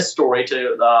 and this story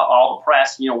to all the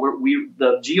press. The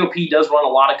GOP does run a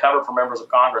lot of cover for members of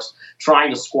Congress,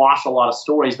 trying to squash a lot of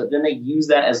stories, but then they use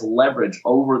that as leverage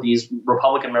over these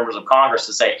Republican members of Congress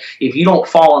to say, if you don't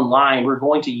fall in line, we're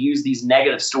going to use these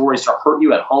negative stories to hurt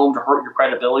you at home, to hurt your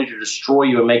credibility, to destroy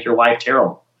you and make your life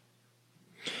terrible.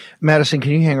 Madison,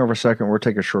 can you hang over a second? We'll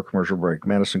take a short commercial break.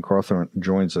 Madison Cawthorn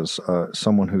joins us,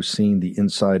 someone who's seen the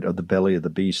inside of the belly of the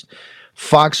beast.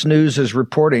 Fox News is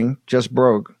reporting, just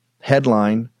broke,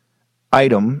 headline,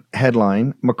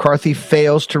 McCarthy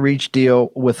fails to reach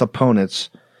deal with opponents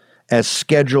as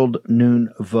scheduled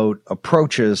noon vote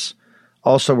approaches.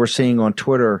 Also, we're seeing on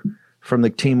Twitter from the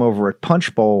team over at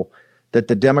Punch Bowl that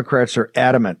the Democrats are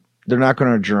adamant. They're not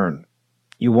going to adjourn.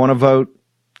 You want to vote,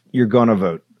 you're going to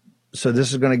vote. So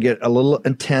this is going to get a little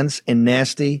intense and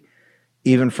nasty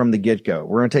even from the get-go.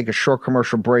 We're going to take a short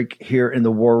commercial break here in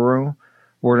the War Room.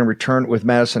 We're going to return with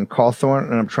Madison Cawthorn,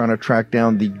 and I'm trying to track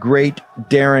down the great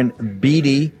Darren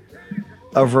Beattie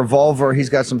of Revolver. He's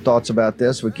got some thoughts about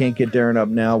this. We can't get Darren up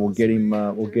now. We'll get him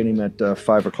at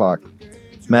 5 o'clock.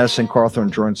 Madison Cawthorn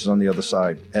joins us on the other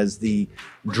side as the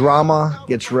drama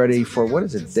gets ready for, what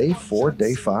is it, day 4,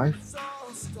 day 5?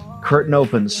 Curtain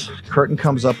opens. Curtain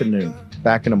comes up at noon.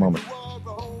 Back in a moment.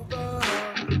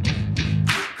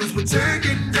 Cause we're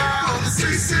taking down the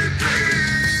CCP.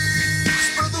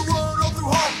 Spread the word all through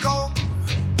Hong Kong.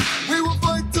 We will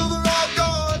fight till they're all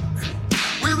gone.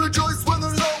 We rejoice when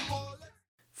they're no more.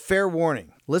 Fair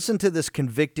warning. Listen to this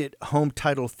convicted home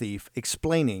title thief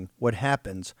explaining what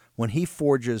happens when he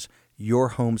forges your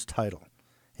home's title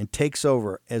and takes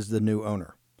over as the new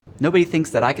owner. Nobody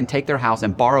thinks that I can take their house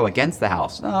and borrow against the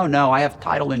house. Oh, no, I have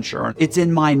title insurance. It's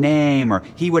in my name, or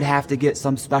he would have to get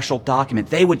some special document.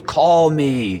 They would call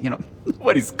me.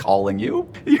 Nobody's calling you.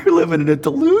 You're living in a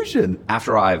delusion.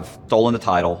 After I've stolen the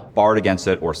title, borrowed against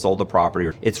it, or sold the property,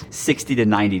 it's 60 to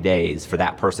 90 days for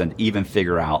that person to even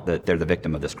figure out that they're the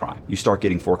victim of this crime. You start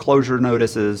getting foreclosure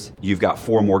notices. You've got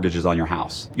 4 mortgages on your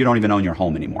house. You don't even own your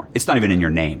home anymore. It's not even in your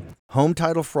name. Home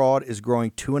title fraud is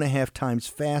growing 2.5 times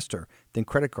faster than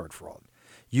credit card fraud.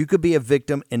 You could be a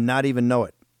victim and not even know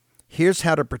it. Here's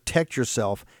how to protect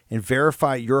yourself and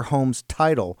verify your home's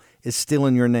title is still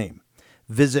in your name.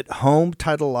 Visit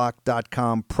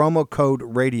HomeTitleLock.com, promo code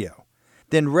radio.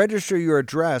 Then register your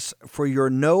address for your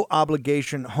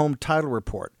no-obligation home title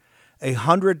report, a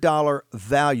 $100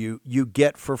 value you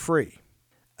get for free.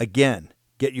 Again,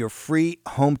 get your free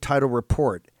home title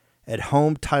report at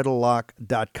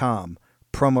HomeTitleLock.com,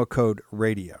 promo code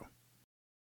radio.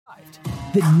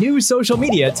 The new social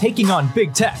media taking on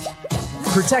big tech,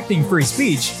 protecting free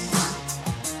speech,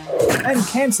 and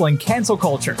canceling cancel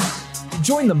culture.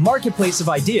 Join the marketplace of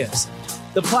ideas.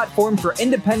 The platform for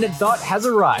independent thought has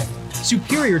arrived.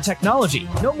 Superior technology.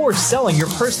 No more selling your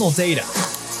personal data.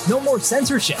 No more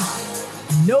censorship.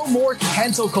 No more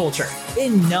cancel culture.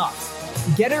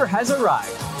 Enough. Getter has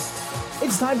arrived.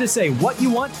 It's time to say what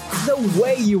you want, the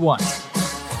way you want.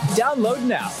 Download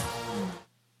now.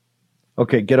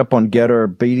 Okay, get up on Getter.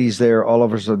 Beatty's there. All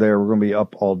of us are there. We're going to be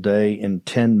up all day. In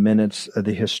 10 minutes,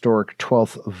 the historic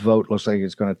 12th vote looks like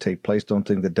it's going to take place. Don't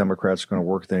think the Democrats are going to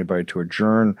work with anybody to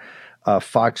adjourn.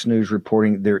 Fox News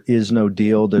reporting there is no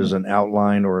deal. There's an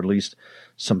outline or at least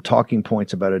some talking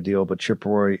points about a deal, but Chip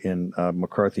Roy and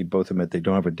McCarthy both admit they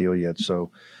don't have a deal yet. So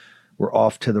we're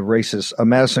off to the races.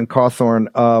 Madison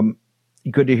Cawthorn,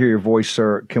 good to hear your voice,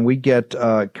 sir. Can we get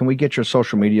your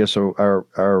social media so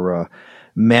our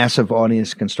massive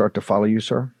audience can start to follow you,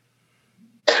 sir?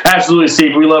 Absolutely,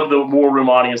 Steve. We love the War Room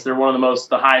audience. They're one of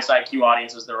the highest IQ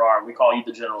audiences there are. We call you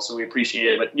the General, so we appreciate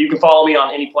it. But you can follow me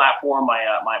on any platform.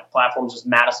 My platform is just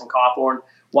Madison Cawthorn.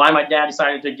 Why my dad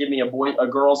decided to give me a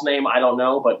girl's name, I don't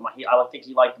know, but I think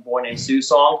he liked the Boy Named Sue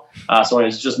song. So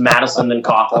it's just Madison then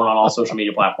Cawthorn on all social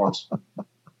media platforms.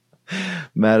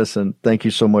 Madison, thank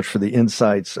you so much for the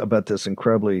insights about this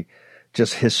incredibly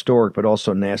just historic but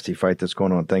also nasty fight that's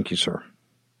going on. Thank you, sir.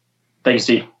 Thank you,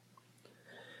 Steve.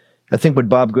 I think what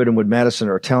Bob Good and what Madison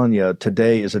are telling you,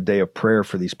 today is a day of prayer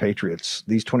for these patriots.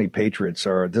 These 20 patriots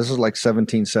this is like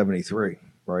 1773,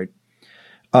 right?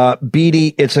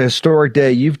 Beatty, it's a historic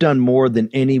day. You've done more than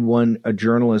a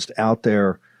journalist out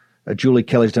there. Julie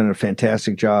Kelly's done a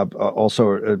fantastic job,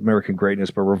 also American Greatness,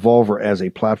 but Revolver as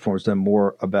a platform has done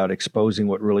more about exposing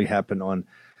what really happened on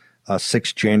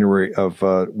 6th January of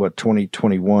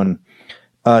 2021.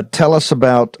 Tell us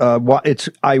about why it's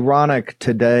ironic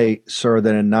today, sir,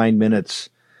 that in 9 minutes,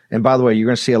 and by the way, you're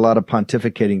going to see a lot of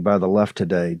pontificating by the left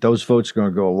today. Those votes are going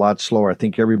to go a lot slower. I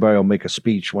think everybody will make a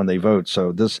speech when they vote.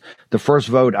 So the first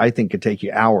vote, I think, could take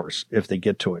you hours if they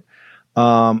get to it.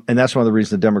 And that's one of the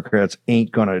reasons the Democrats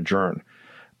ain't going to adjourn.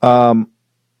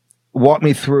 Walk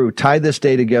me through, tie this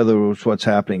day together with what's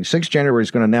happening. 6th January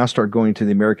is going to now start going to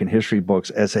the American history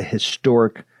books as a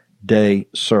historic day,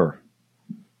 sir.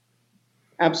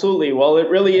 Absolutely. Well, it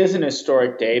really is an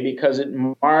historic day because it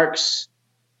marks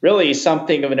really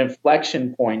something of an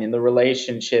inflection point in the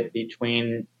relationship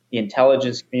between the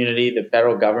intelligence community, the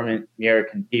federal government, the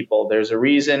American people. There's a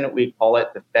reason we call it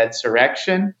the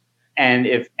Fedsurrection. And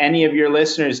if any of your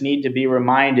listeners need to be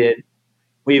reminded,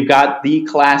 we've got the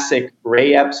classic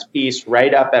Ray Epps piece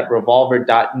right up at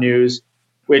revolver.news,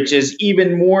 which is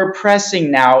even more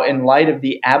pressing now in light of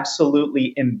the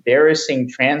absolutely embarrassing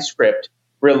transcript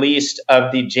released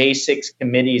of the J6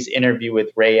 committee's interview with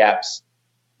Ray Epps.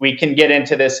 We can get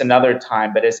into this another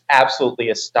time, but it's absolutely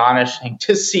astonishing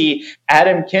to see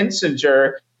Adam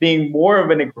Kinzinger being more of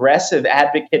an aggressive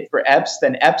advocate for Epps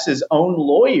than Epps' own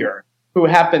lawyer, who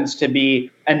happens to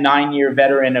be a 9-year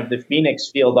veteran of the Phoenix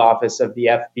field office of the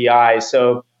FBI.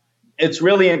 So it's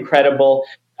really incredible.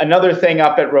 Another thing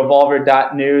up at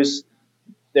revolver.news,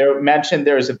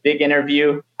 there's a big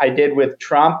interview I did with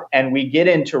Trump, and we get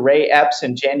into Ray Epps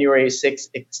and January 6th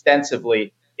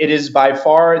extensively. It is by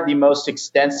far the most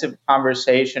extensive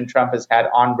conversation Trump has had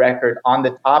on record on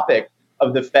the topic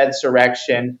of the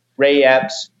Fedsurrection, Ray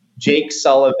Epps, Jake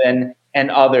Sullivan,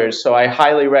 and others. So I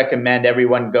highly recommend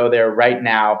everyone go there right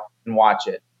now and watch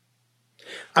it.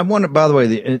 I want to, by the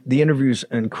way, the interview's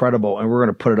incredible, and we're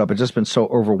going to put it up. It's just been so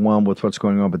overwhelmed with what's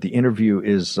going on, but the interview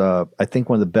is, I think,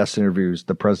 one of the best interviews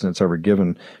the president's ever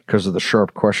given because of the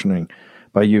sharp questioning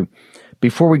by you.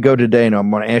 Before we go today, and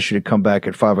I'm going to ask you to come back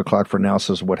at 5 o'clock for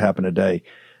analysis of what happened today,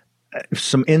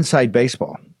 some inside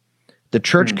baseball. The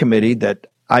church committee that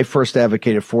I first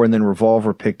advocated for and then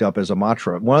Revolver picked up as a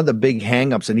mantra. One of the big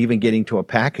hangups in even getting to a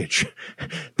package,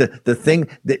 the thing,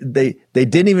 they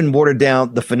didn't even water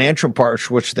down the financial parts,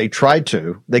 which they tried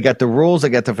to. They got the rules, they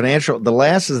got the financial. The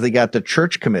last is they got the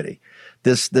church committee,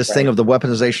 this thing of the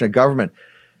weaponization of government.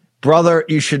 Brother,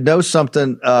 you should know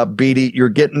something, Beatty. You're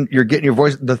getting your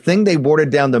voice. The thing they watered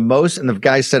down the most, and the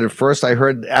guy said it first, I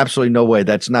heard absolutely no way,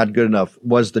 that's not good enough,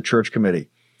 was the church committee.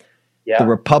 Yeah. The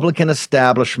Republican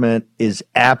establishment is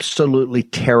absolutely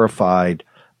terrified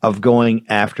of going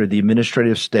after the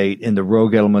administrative state and the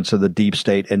rogue elements of the deep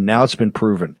state, and now it's been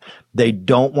proven. They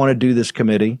don't want to do this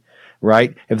committee,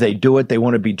 right? If they do it, they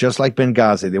want to be just like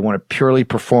Benghazi. They want it purely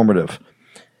performative.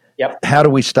 Yep. How do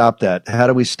we stop that? How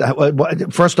do we stop?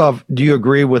 First off, do you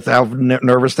agree with how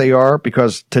nervous they are?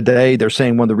 Because today they're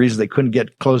saying one of the reasons they couldn't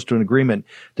get close to an agreement,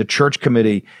 the church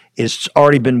committee is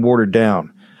already been watered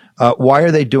down. Why are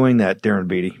they doing that, Darren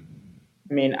Beatty?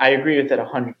 I mean, I agree with it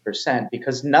 100%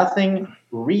 because nothing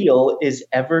real is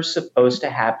ever supposed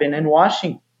to happen in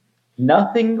Washington.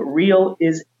 Nothing real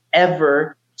is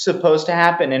ever supposed to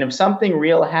happen. And if something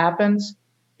real happens,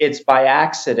 it's by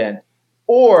accident.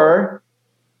 Or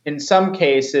in some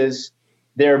cases,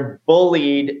 they're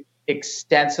bullied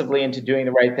extensively into doing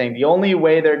the right thing. The only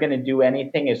way they're going to do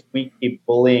anything is we keep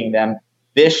bullying them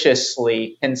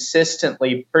viciously,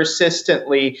 consistently,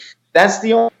 persistently, That's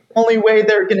the only way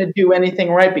they're going to do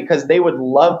anything right, because they would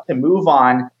love to move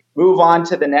on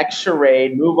to the next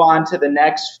charade, move on to the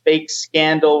next fake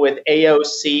scandal with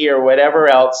AOC or whatever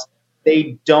else.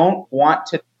 They don't want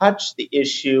to touch the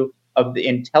issue of the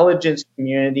intelligence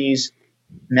community's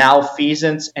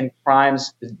malfeasance and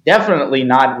crimes, definitely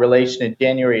not in relation to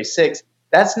January 6th.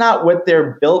 That's not what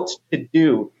they're built to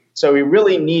do. So we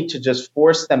really need to just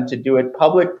force them to do it.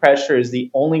 Public pressure is the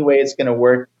only way it's going to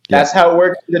work. That's how it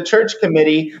worked in the church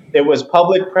committee. There was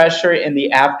public pressure in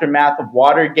the aftermath of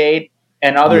Watergate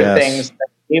and other things that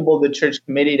enabled the church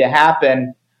committee to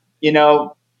happen. You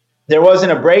know, there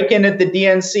wasn't a break-in at the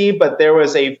DNC, but there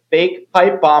was a fake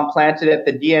pipe bomb planted at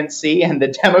the DNC, and the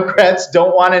Democrats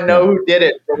don't want to know who did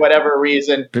it for whatever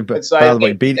reason. But so by the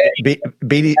way,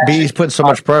 BD's putting so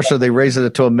much pressure, they raised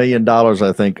it to $1 million,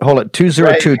 I think. Hold it,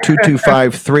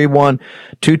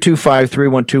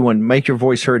 202-225-3121. Make your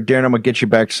voice heard. Darren, I'm going to get you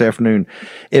back this afternoon.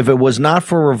 If it was not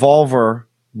for Revolver,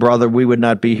 brother, we would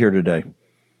not be here today.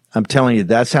 I'm telling you,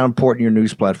 that's how important your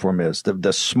news platform is.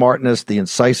 The smartness, the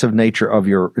incisive nature of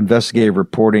your investigative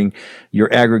reporting, your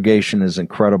aggregation is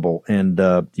incredible, and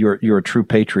you're a true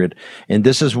patriot. And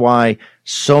this is why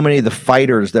so many of the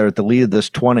fighters that are at the lead of this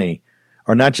 20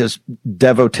 are not just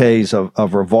devotees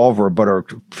of Revolver, but are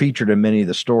featured in many of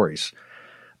the stories.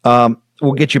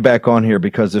 We'll get you back on here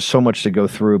because there's so much to go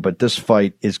through, but this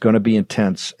fight is going to be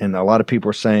intense. And a lot of people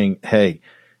are saying, hey,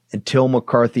 until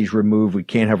McCarthy's removed, we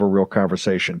can't have a real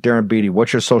conversation. Darren Beattie,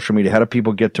 what's your social media? How do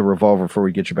people get to Revolver before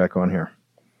we get you back on here?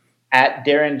 At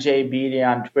Darren J. Beattie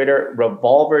on Twitter,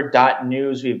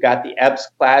 revolver.news. We've got the Epps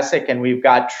Classic, and we've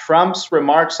got Trump's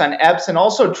remarks on Epps, and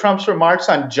also Trump's remarks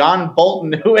on John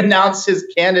Bolton, who announced his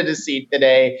candidacy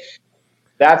today.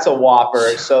 That's a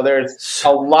whopper. So there's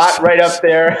a lot right up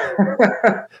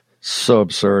there. So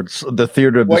absurd. The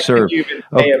theater of the absurd. What can you even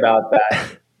say about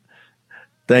that?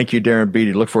 Thank you, Darren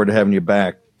Beattie. Look forward to having you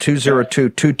back.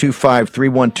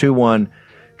 202-225-3121.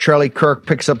 Charlie Kirk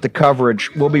picks up the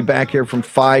coverage. We'll be back here from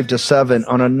 5 to 7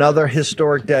 on another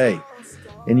historic day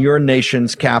in your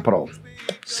nation's capital.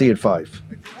 See you at 5.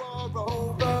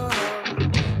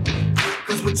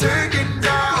 Cause we're taking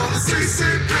down the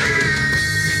CCP.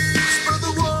 Spread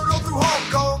the word all through Hong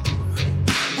Kong.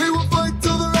 We will fight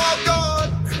till they're all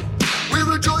gone. We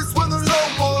rejoice when there's no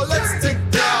more. Let's take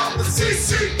down the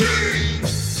CCP.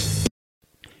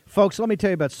 Folks, let me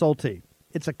tell you about Solti.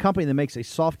 It's a company that makes a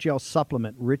soft gel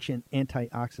supplement rich in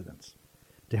antioxidants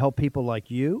to help people like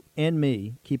you and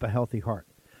me keep a healthy heart.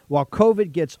 While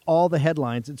COVID gets all the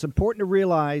headlines, it's important to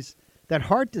realize that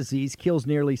heart disease kills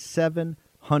nearly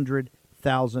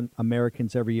 700,000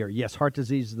 Americans every year. Yes, heart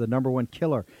disease is the number one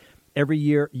killer every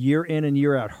year, year in and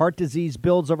year out. Heart disease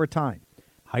builds over time.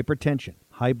 Hypertension,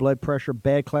 high blood pressure,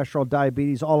 bad cholesterol,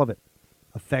 diabetes, all of it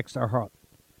affects our heart.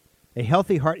 A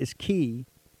healthy heart is key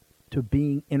to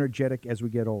being energetic as we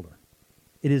get older.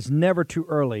 It is never too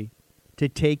early to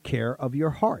take care of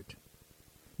your heart.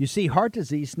 You see, heart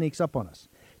disease sneaks up on us.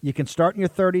 You can start in your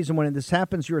 30s, and when this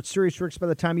happens, you're at serious risk by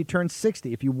the time you turn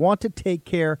 60. If you want to take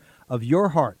care of your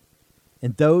heart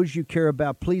and those you care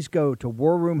about, please go to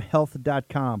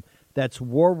warroomhealth.com. That's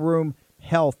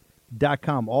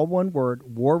warroomhealth.com. All one word,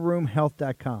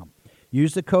 warroomhealth.com.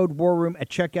 Use the code WARROOM at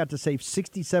checkout to save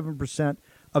 67%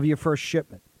 of your first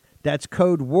shipment. That's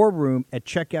code WARROOM at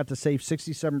checkout to save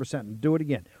 67%. And do it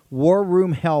again. War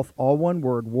Room Health, all one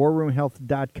word,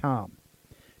 warroomhealth.com.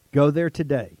 Go there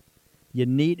today.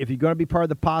 If you're going to be part of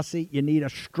the posse, you need a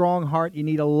strong heart. You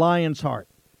need a lion's heart.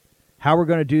 How we're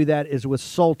going to do that is with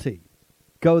Solti.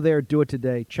 Go there, do it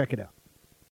today. Check it out.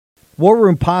 War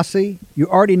Room Posse, you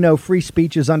already know free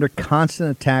speech is under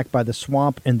constant attack by the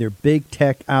swamp and their big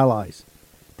tech allies.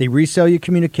 They resell your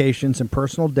communications and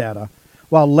personal data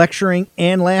while lecturing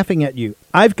and laughing at you.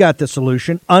 I've got the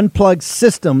solution. Unplug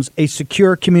Systems, a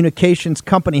secure communications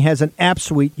company, has an app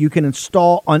suite you can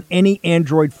install on any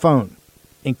Android phone,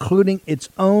 including its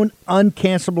own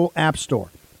uncancelable app store,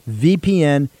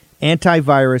 VPN,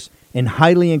 antivirus, and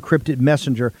highly encrypted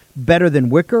messenger, better than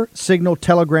Wickr, Signal,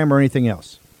 Telegram, or anything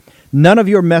else. None of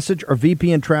your message or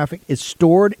VPN traffic is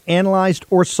stored, analyzed,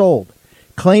 or sold.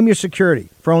 Claim your security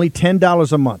for only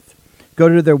 $10 a month. Go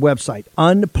to their website,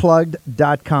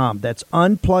 unplugged.com. That's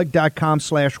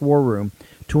unplugged.com/warroom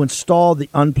to install the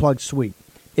Unplugged suite.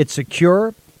 It's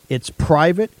secure, it's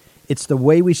private, it's the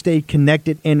way we stay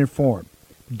connected and informed.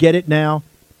 Get it now.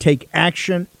 Take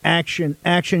action, action,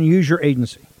 action. Use your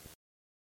agency.